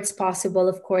wherever it's possible,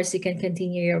 of course, you can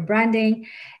continue your branding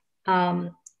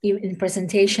in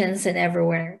presentations and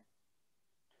everywhere.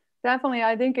 Definitely.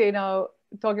 I think, you know,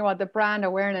 talking about the brand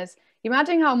awareness,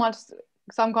 imagine how much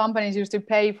some companies used to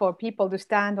pay for people to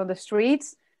stand on the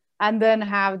streets and then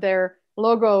have their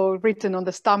logo written on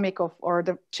the stomach of, or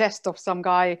the chest of some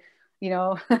guy, you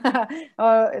know.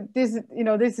 This, you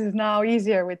know, this is now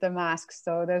easier with the masks.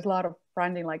 So there's a lot of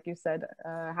branding, like you said,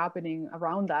 happening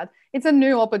around that. It's a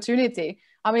new opportunity.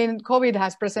 I mean, COVID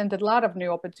has presented a lot of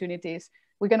new opportunities.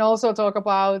 We can also talk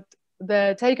about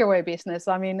the takeaway business.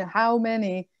 I mean, how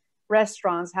many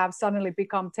restaurants have suddenly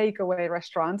become takeaway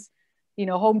restaurants, you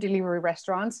know, home delivery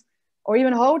restaurants, or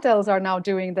even hotels are now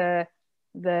doing the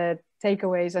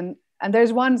takeaways. And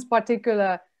there's one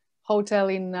particular hotel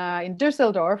in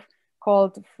Düsseldorf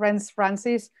called Friends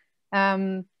Francis.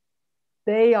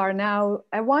 They are now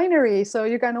a winery, so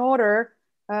you can order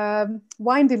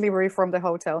wine delivery from the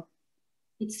hotel.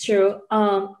 It's true.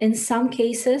 In some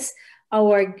cases,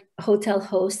 our hotel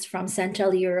hosts from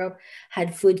Central Europe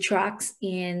had food trucks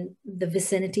in the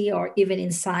vicinity or even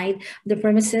inside the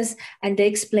premises. And they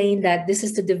explained that this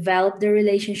is to develop the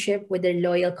relationship with their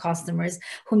loyal customers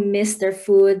who miss their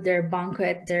food, their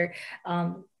banquet, their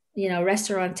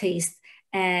restaurant taste.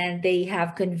 And they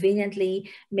have conveniently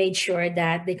made sure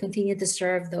that they continue to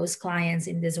serve those clients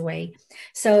in this way.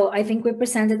 So I think we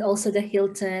presented also the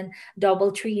Hilton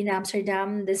DoubleTree in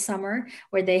Amsterdam this summer,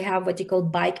 where they have what you call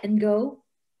bike and go.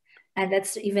 And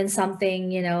that's even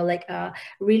something, you know, like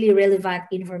really relevant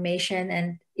information.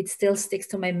 And it still sticks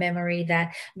to my memory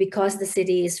that because the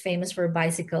city is famous for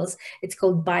bicycles, it's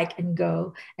called bike and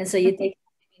go. And so you take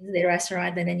the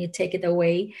restaurant and then you take it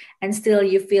away, and still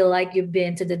you feel like you've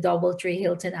been to the DoubleTree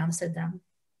Hilton Amsterdam.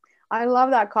 I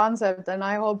love that concept, and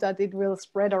I hope that it will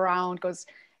spread around, because,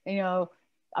 you know,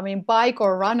 I mean, bike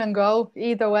or run and go,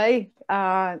 either way,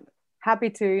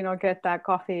 happy to, you know, get that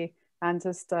coffee and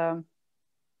just have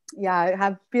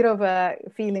a bit of a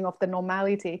feeling of the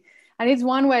normality. And it's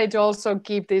one way to also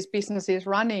keep these businesses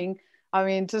running. I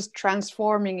mean, just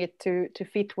transforming it to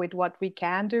fit with what we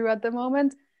can do at the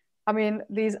moment. I mean,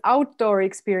 these outdoor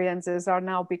experiences are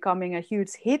now becoming a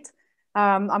huge hit.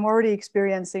 I'm already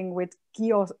experiencing with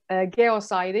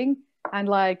geosighting, and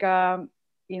like,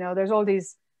 you know, there's all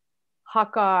these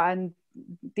haka and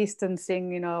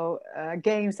distancing, you know,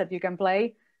 games that you can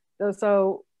play.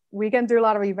 So we can do a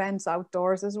lot of events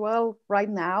outdoors as well right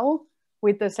now.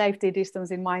 with the safety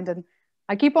distance in mind. And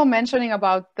I keep on mentioning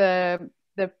about the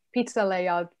pizza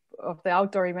layout of the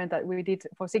outdoor event that we did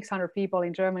for 600 people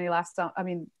in Germany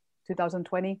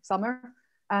 2020 summer.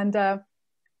 And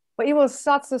but it was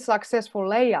such a successful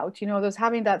layout, there's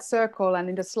having that circle and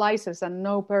in the slices, and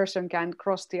no person can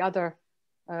cross the other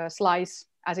slice,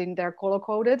 as in they're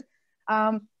color-coded.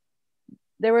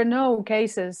 There were no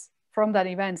cases from that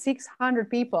event, 600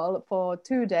 people for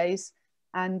 2 days.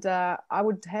 And I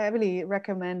would heavily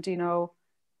recommend, a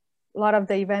lot of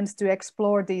the events to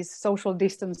explore these social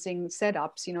distancing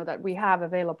setups, that we have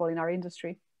available in our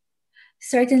industry.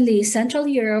 Certainly, Central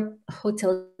Europe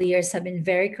hoteliers have been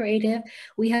very creative.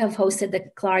 We have hosted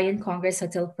the Clarion Congress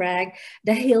Hotel Prague,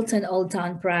 the Hilton Old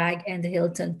Town Prague, and the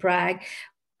Hilton Prague,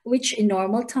 which in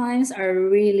normal times are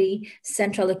really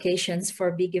central locations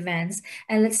for big events.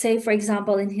 And let's say, for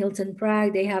example, in Hilton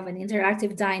Prague, they have an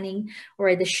interactive dining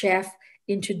where the chef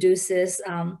introduces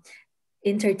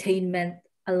entertainment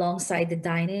alongside the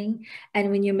dining.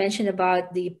 And when you mentioned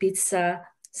about the pizza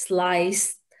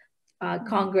slice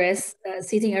Congress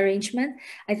seating arrangement,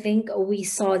 I think we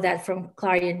saw that from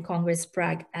Clarion Congress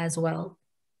Prague as well.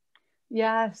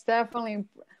 Yes, definitely.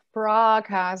 Prague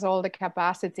has all the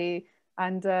capacity.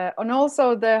 And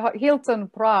also the Hilton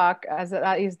Prague, as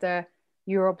that is the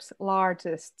Europe's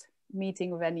largest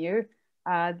meeting venue.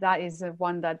 That is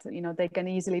one that, they can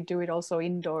easily do it also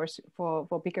indoors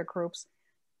for bigger groups.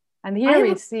 And here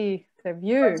we see the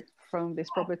view from this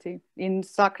property in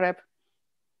Zagreb.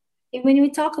 When we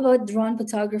talk about drone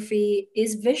photography,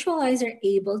 is Visualizer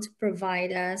able to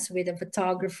provide us with a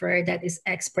photographer that is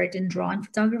expert in drone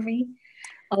photography?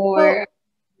 Or well,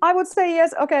 I would say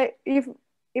yes. Okay, if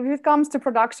it comes to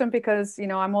production, because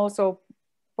I'm also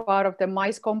part of the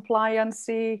MICE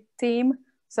compliancy team,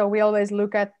 so we always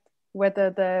look at whether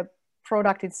the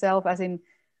product itself, as in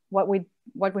what we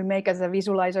make as a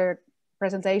Visualizer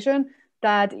presentation,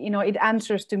 that it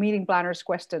answers to meeting planners'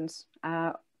 questions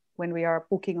when we are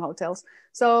booking hotels.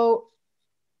 So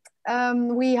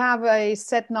we have a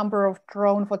set number of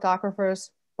drone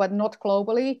photographers, but not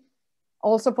globally.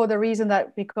 Also for the reason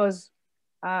that because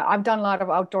I've done a lot of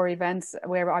outdoor events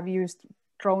where I've used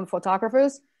drone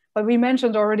photographers, but we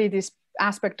mentioned already this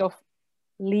aspect of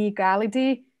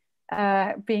legality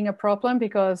being a problem,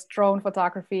 because drone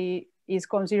photography is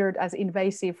considered as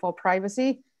invasive for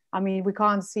privacy. I mean, we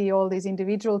can't see all these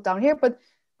individuals down here, but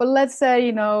let's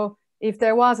say, if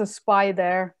there was a spy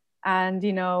there and,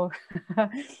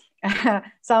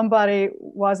 somebody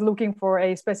was looking for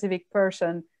a specific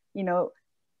person,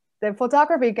 the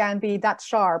photography can be that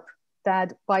sharp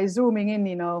that by zooming in,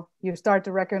 you start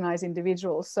to recognize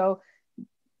individuals. So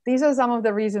these are some of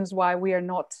the reasons why we are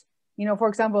not, for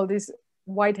example, this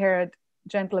white-haired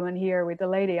gentleman here with the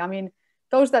lady. I mean,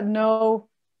 those that know,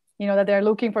 that they're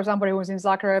looking for somebody who's in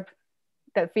Zagreb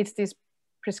that fits this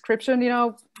prescription,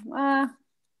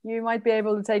 you might be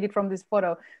able to take it from this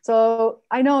photo. So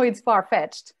I know it's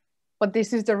far-fetched, but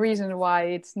this is the reason why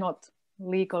it's not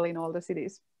legal in all the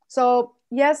cities. So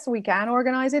yes, we can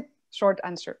organize it. Short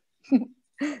answer.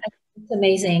 It's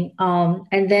amazing.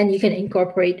 And then you can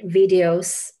incorporate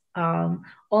videos,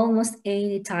 almost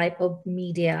any type of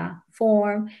media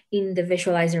form in the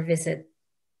Visualizer visit.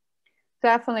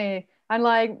 Definitely. And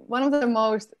like one of the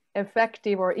most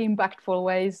effective or impactful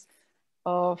ways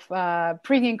of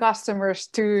bringing customers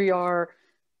to your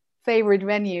favorite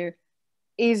venue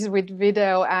is with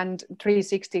video and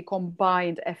 360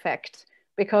 combined effect.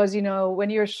 Because, when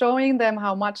you're showing them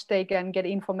how much they can get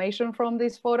information from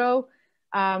this photo,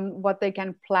 what they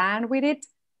can plan with it,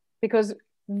 because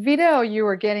video you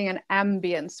are getting an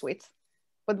ambience with,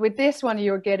 but with this one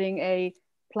you're getting a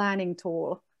planning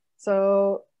tool.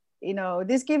 So,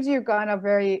 this gives you kind of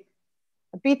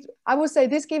I would say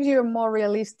this gives you a more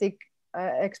realistic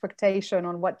expectation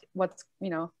on what's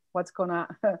gonna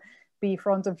be in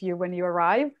front of you when you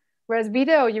arrive. Whereas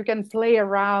video, you can play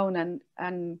around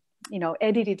and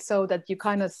edit it so that you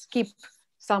kind of skip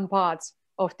some parts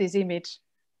of this image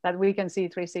that we can see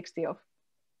 360 of.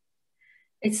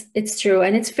 It's true,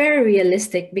 and it's very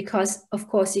realistic because, of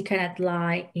course, you cannot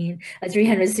lie in a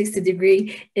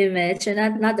 360-degree image,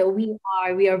 and not that we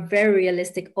are very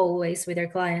realistic always with our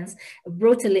clients,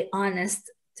 brutally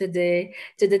honest to the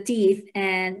teeth,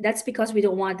 and that's because we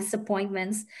don't want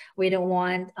disappointments, we don't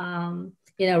want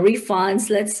refunds,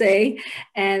 let's say,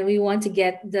 and we want to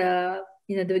get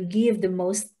give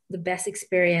the best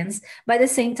experience, but at the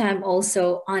same time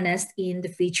also honest in the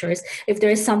features. If there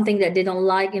is something that they don't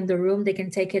like in the room, they can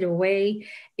take it away.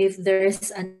 If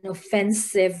there's an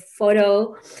offensive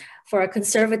photo for a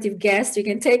conservative guest, we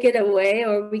can take it away,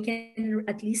 or we can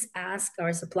at least ask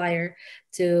our supplier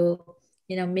to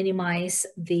minimize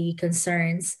the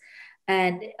concerns.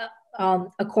 And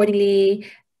accordingly,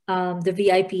 the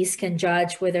VIPs can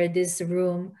judge whether this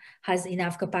room has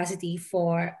enough capacity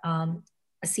for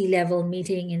a C-level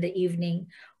meeting in the evening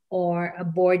or a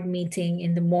board meeting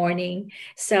in the morning.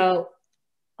 So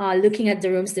looking at the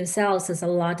rooms themselves has a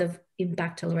lot of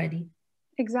impact already.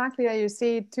 Exactly. Yeah, you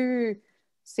see 2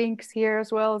 sinks here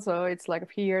as well. So it's like a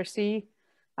PRC.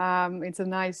 It's a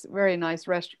nice, very nice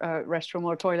restroom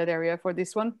or toilet area for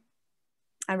this one.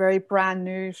 And very brand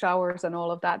new showers and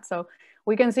all of that. So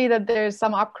we can see that there's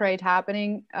some upgrade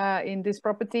happening in this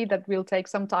property that will take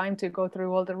some time to go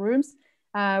through all the rooms.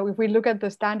 If we look at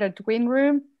the standard twin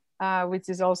room, which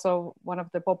is also one of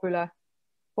the popular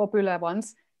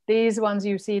ones, these ones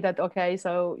you see that, okay,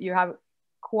 so you have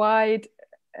quite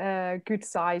good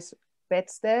size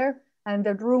beds there, and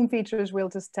the room features will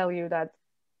just tell you that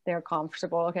they're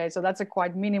comfortable. Okay, so that's a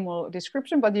quite minimal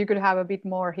description, but you could have a bit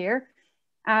more here.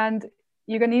 And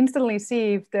you can instantly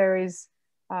see if there is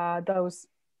those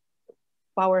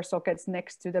power sockets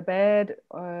next to the bed.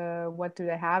 What do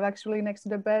they have actually next to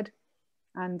the bed?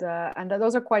 And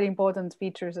those are quite important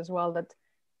features as well, that,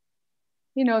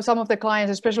 you know, some of the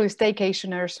clients, especially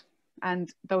staycationers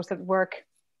and those that work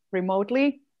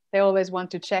remotely, they always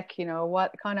want to check, you know,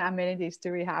 what kind of amenities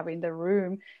do we have in the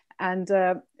room. And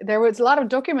there was a lot of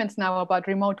documents now about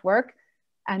remote work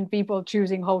and people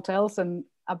choosing hotels and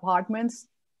apartments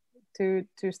to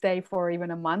stay for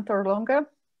even a month or longer.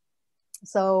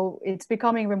 So it's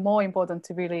becoming even more important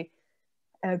to really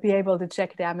be able to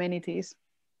check the amenities.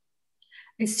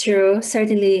 It's true.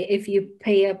 Certainly, if you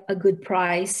pay a good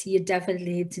price, you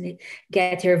definitely need to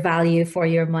get your value for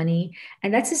your money.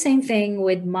 And that's the same thing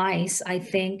with MICE. I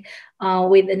think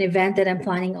with an event that I'm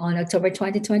planning on October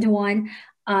 2021,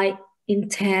 I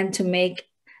intend to make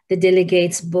the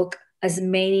delegates book as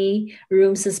many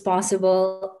rooms as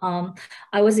possible.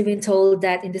 I was even told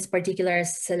that in this particular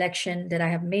selection that I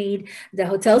have made, the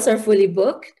hotels are fully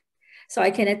booked. So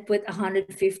I cannot put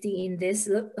 150 in this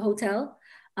hotel.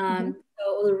 So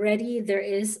already there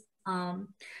is kind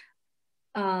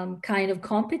of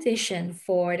competition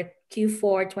for the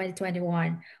Q4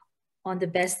 2021 on the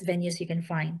best venues you can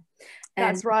find.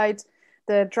 That's right.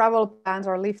 The travel plans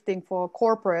are lifting for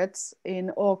corporates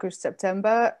in August,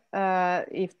 September,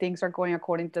 if things are going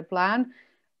according to plan.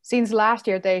 Since last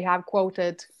year, they have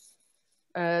quoted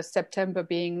September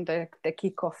being the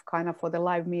kickoff kind of for the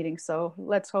live meeting. So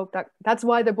let's hope that's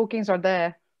why the bookings are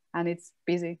there and it's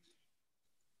busy.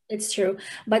 It's true.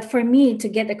 But for me to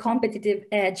get a competitive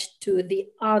edge to the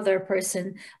other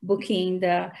person booking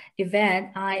the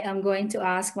event, I am going to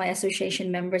ask my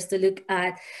association members to look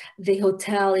at the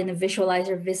hotel in a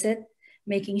visualizer visit,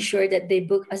 making sure that they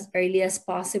book as early as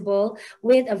possible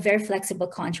with a very flexible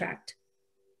contract.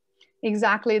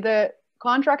 Exactly. The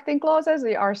contracting clauses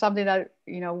are something that,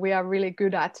 you know, we are really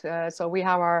good at. So we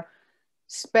have our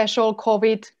special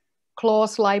COVID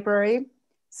clause library.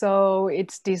 So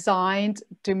it's designed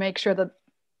to make sure that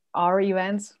our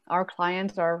events, our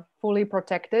clients are fully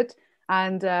protected.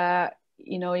 And,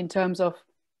 you know, in terms of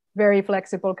very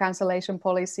flexible cancellation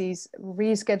policies,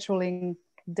 rescheduling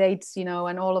dates, you know,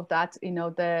 and all of that, you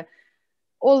know,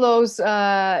 all those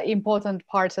important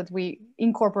parts that we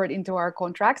incorporate into our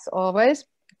contracts always,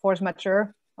 force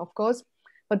majeure, of course.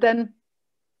 But then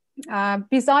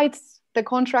besides the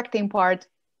contracting part,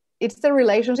 it's the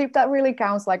relationship that really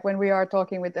counts. Like when we are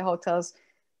talking with the hotels,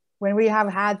 when we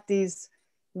have had these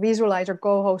visualizer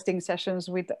co-hosting sessions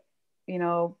with, you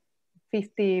know,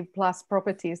 50 plus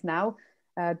properties now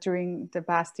during the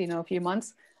past, you know, few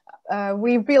months,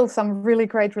 we've built some really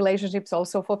great relationships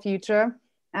also for future.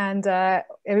 And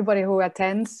everybody who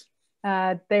attends,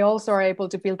 they also are able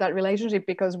to build that relationship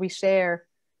because we share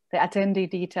the attendee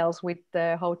details with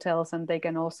the hotels, and they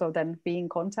can also then be in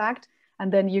contact.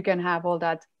 And then you can have all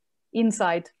that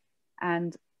insight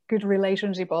and good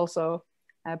relationship also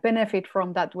benefit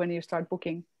from that when you start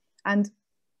booking. And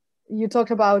you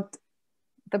talked about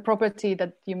the property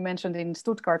that you mentioned in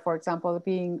Stuttgart, for example,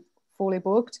 being fully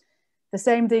booked. The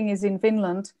same thing is in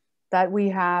Finland, that we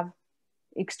have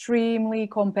extremely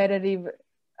competitive,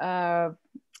 I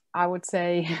would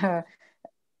say,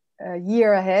 a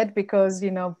year ahead, because,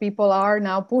 you know, people are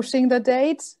now pushing the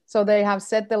dates. So they have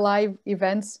set the live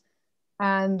events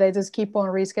and they just keep on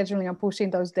rescheduling and pushing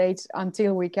those dates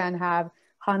until we can have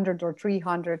 100 or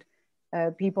 300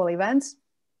 people events.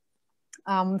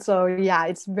 So yeah,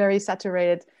 it's very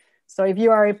saturated. So if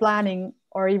you are planning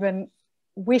or even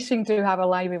wishing to have a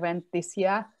live event this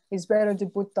year, it's better to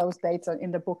put those dates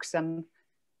in the books and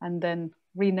then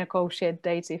renegotiate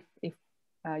dates if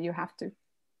you have to.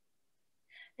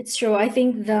 It's true. I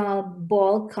think the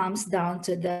ball comes down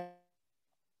to the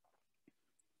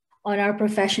on our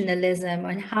professionalism,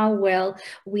 on how well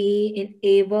we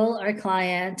enable our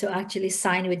client to actually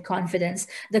sign with confidence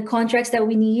the contracts that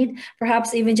we need.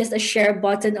 Perhaps even just a share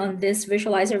button on this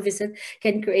visualizer visit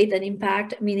can create an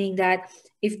impact, meaning that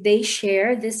if they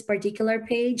share this particular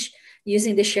page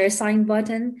using the share sign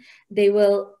button, they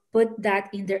will put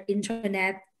that in their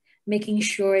intranet, making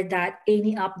sure that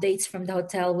any updates from the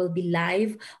hotel will be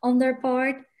live on their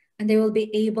part, and they will be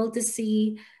able to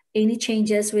see any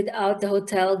changes without the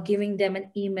hotel giving them an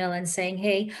email and saying,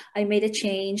 hey, I made a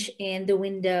change in the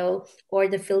window or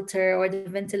the filter or the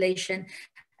ventilation,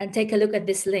 and take a look at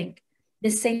this link. The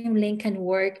same link can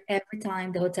work every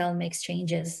time the hotel makes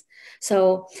changes.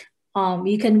 So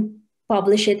you can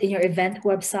publish it in your event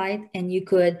website, and you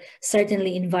could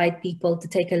certainly invite people to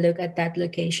take a look at that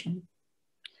location.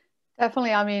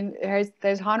 Definitely. I mean,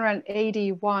 there's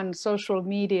 181 social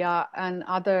media and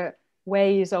other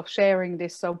ways of sharing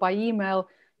this. So by email,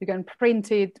 you can print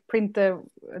the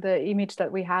image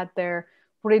that we had there,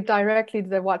 put it directly to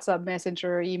the WhatsApp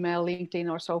Messenger, email,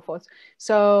 LinkedIn, or so forth.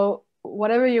 So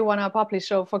whatever you want to publish.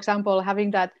 So for example,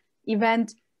 having that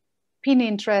event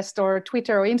Pinterest or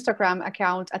Twitter or Instagram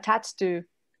account attached to,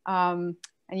 and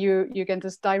you can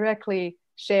just directly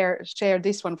share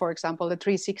this one, for example, the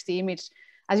 360 image.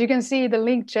 As you can see, the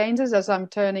link changes as I'm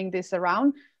turning this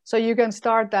around. So you can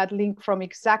start that link from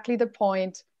exactly the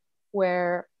point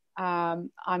where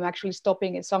I'm actually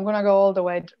stopping it. So I'm going to go all the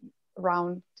way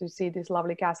around to see this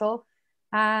lovely castle.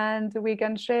 And we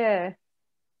can share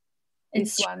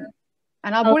this one.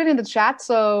 And I'll put it in the chat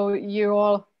so you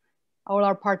all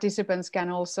our participants can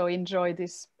also enjoy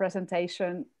this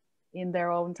presentation in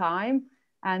their own time.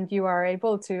 And you are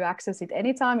able to access it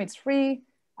anytime. It's free.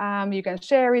 You can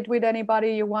share it with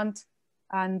anybody you want,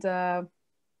 and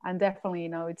definitely,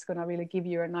 it's going to really give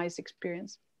you a nice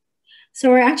experience. So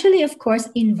we're actually, of course,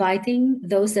 inviting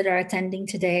those that are attending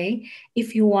today.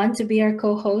 If you want to be our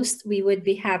co-host, we would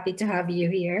be happy to have you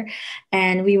here.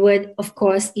 And we would, of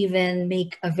course, even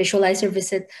make a visualizer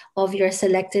visit of your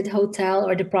selected hotel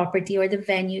or the property or the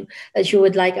venue that you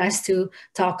would like us to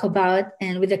talk about.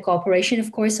 And with the cooperation,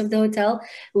 of course, of the hotel,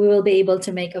 we will be able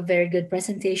to make a very good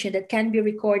presentation that can be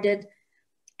recorded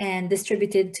and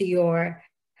distributed to your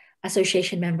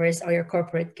association members or your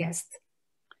corporate guests.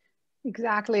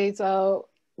 Exactly. So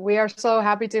we are so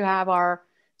happy to have our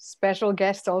special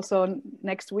guest also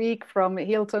next week from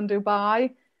Hilton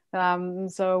Dubai.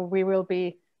 So we will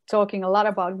be talking a lot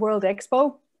about World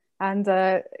Expo and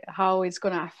how it's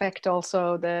going to affect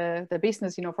also the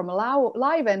business, from a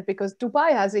live end, because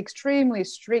Dubai has extremely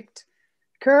strict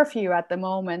curfew at the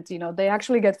moment. They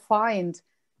actually get fined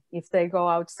if they go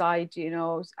outside,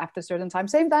 after a certain time.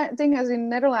 Same thing as in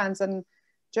Netherlands and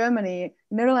Germany.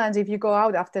 Netherlands, if you go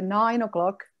out after 9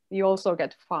 o'clock, you also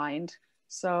get fined.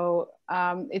 So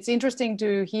it's interesting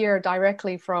to hear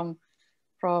directly from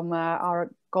our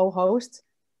co-hosts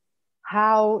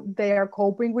how they are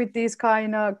coping with these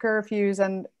kind of curfews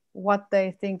and what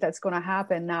they think that's going to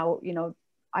happen now.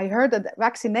 I heard that the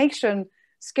vaccination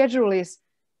schedule is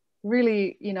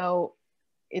really,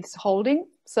 it's holding.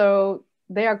 So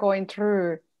they are going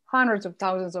through hundreds of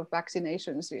thousands of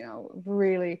vaccinations,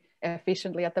 really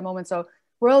efficiently at the moment. So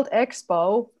World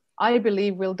Expo, I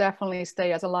believe, will definitely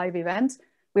stay as a live event.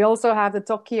 We also have the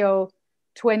Tokyo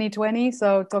 2020,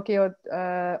 so Tokyo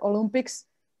Olympics,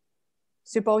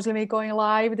 supposedly going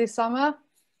live this summer.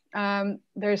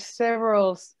 There's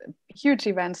several huge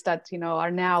events that,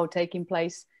 are now taking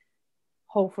place,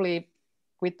 hopefully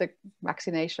with the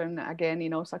vaccination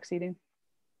again, succeeding.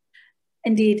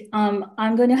 Indeed.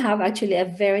 I'm going to have actually a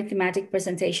very thematic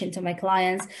presentation to my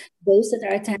clients, those that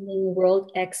are attending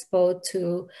World Expo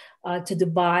to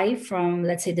Dubai from,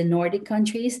 let's say, the Nordic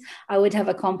countries. I would have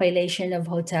a compilation of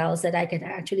hotels that I could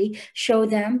actually show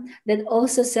them that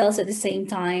also sells at the same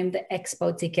time the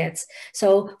Expo tickets.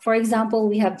 So, for example,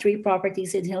 we have 3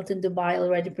 properties in Hilton Dubai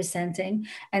already presenting.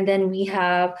 And then we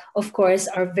have, of course,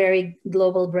 our very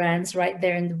global brands right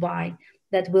there in Dubai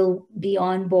that will be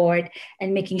on board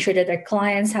and making sure that our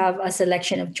clients have a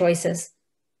selection of choices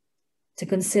to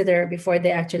consider before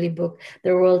they actually book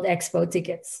the World Expo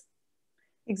tickets.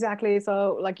 Exactly.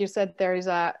 So like you said, there is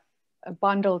a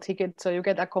bundle ticket, so you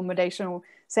get accommodation.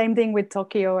 Same thing with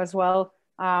Tokyo as well.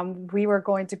 We were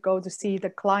going to go to see the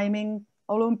climbing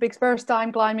Olympics. First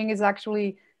time climbing is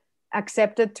actually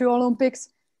accepted to Olympics.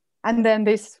 And then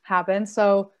this happened.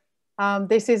 So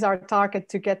this is our target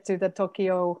to get to the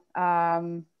Tokyo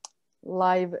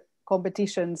live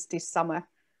competitions this summer.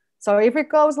 So if it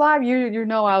goes live, you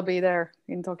know I'll be there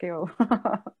in Tokyo.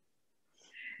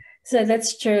 So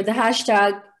that's true. The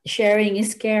hashtag sharing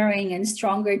is caring and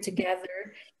stronger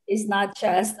together is not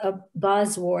just a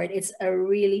buzzword. It's a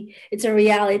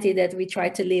reality that we try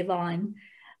to live on.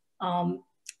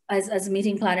 As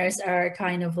meeting planners are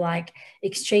kind of like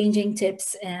exchanging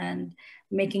tips and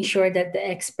making sure that the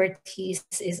expertise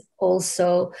is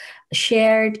also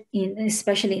shared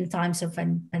especially in times of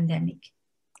pandemic.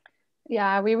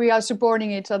 Yeah, we are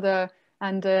supporting each other.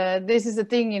 And this is the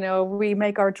thing, we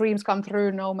make our dreams come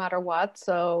true no matter what.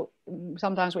 So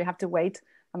sometimes we have to wait.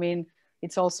 I mean,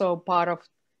 it's also part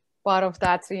of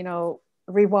that,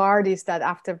 reward is that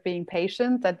after being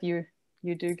patient, that you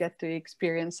do get to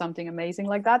experience something amazing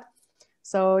like that.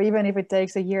 So even if it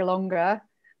takes a year longer,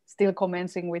 still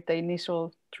commencing with the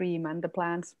initial dream and the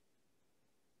plans.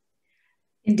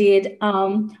 Indeed.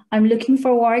 I'm looking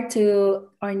forward to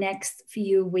our next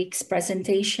few weeks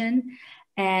presentation.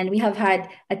 And we have had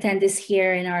attendees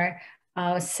here in our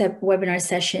webinar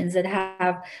sessions that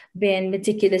have been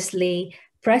meticulously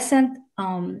present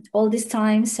all this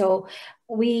time. So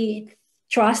we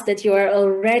trust that you are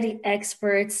already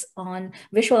experts on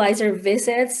visualizer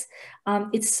visits.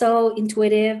 It's so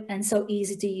intuitive and so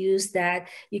easy to use that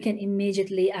you can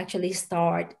immediately actually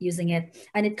start using it.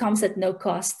 And it comes at no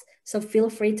cost. So feel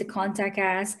free to contact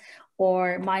us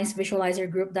or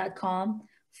mindsvisualizergroup.com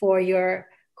for your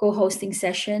co-hosting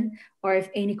session, or if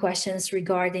any questions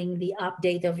regarding the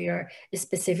update of your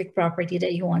specific property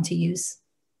that you want to use.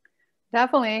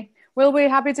 Definitely. We'll be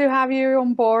happy to have you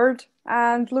on board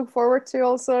and look forward to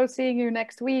also seeing you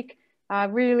next week.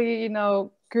 Really,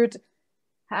 good,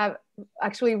 have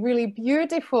actually really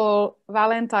beautiful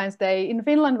Valentine's Day. In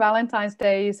Finland, Valentine's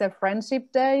Day is a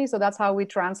friendship day, so that's how we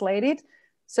translate it.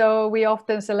 So we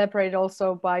often celebrate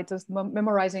also by just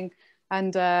memorizing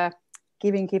and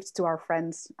giving gifts to our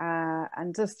friends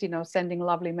and just, sending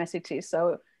lovely messages.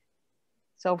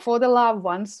 So for the loved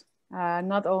ones,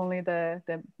 not only the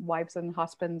wives and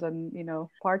husbands and,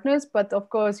 partners, but of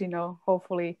course,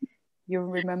 hopefully you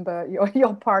remember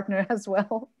your partner as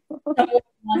well. Someone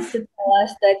wants to tell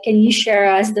us that, can you share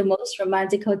us the most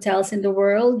romantic hotels in the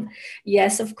world?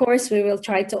 Yes, of course, we will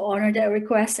try to honor that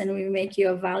request and we make you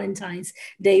a Valentine's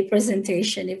Day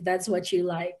presentation if that's what you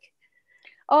like.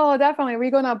 Oh, definitely.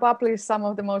 We're going to publish some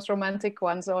of the most romantic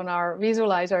ones on our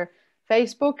Visualizer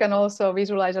Facebook and also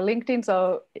Visualizer LinkedIn.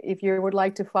 So if you would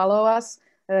like to follow us,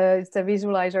 it's the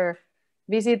Visualizer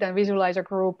Visit and Visualizer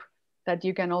group that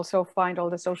you can also find all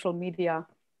the social media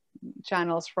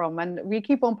channels from. And we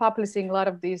keep on publishing a lot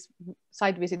of these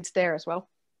site visits there as well.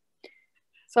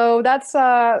 So that's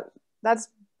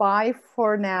bye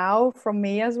for now from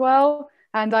me as well.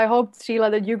 And I hope,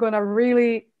 Sheila, that you're going to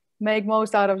really make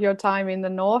most out of your time in the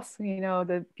north,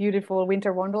 the beautiful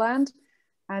winter wonderland.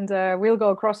 And we'll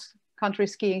go cross country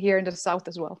skiing here in the south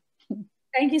as well.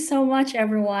 Thank you so much,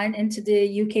 everyone. And to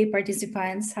the UK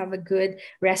participants, have a good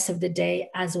rest of the day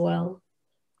as well.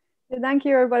 Thank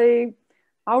you, everybody.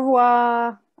 Au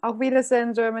revoir. Auf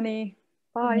Wiedersehen, Germany.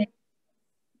 Bye.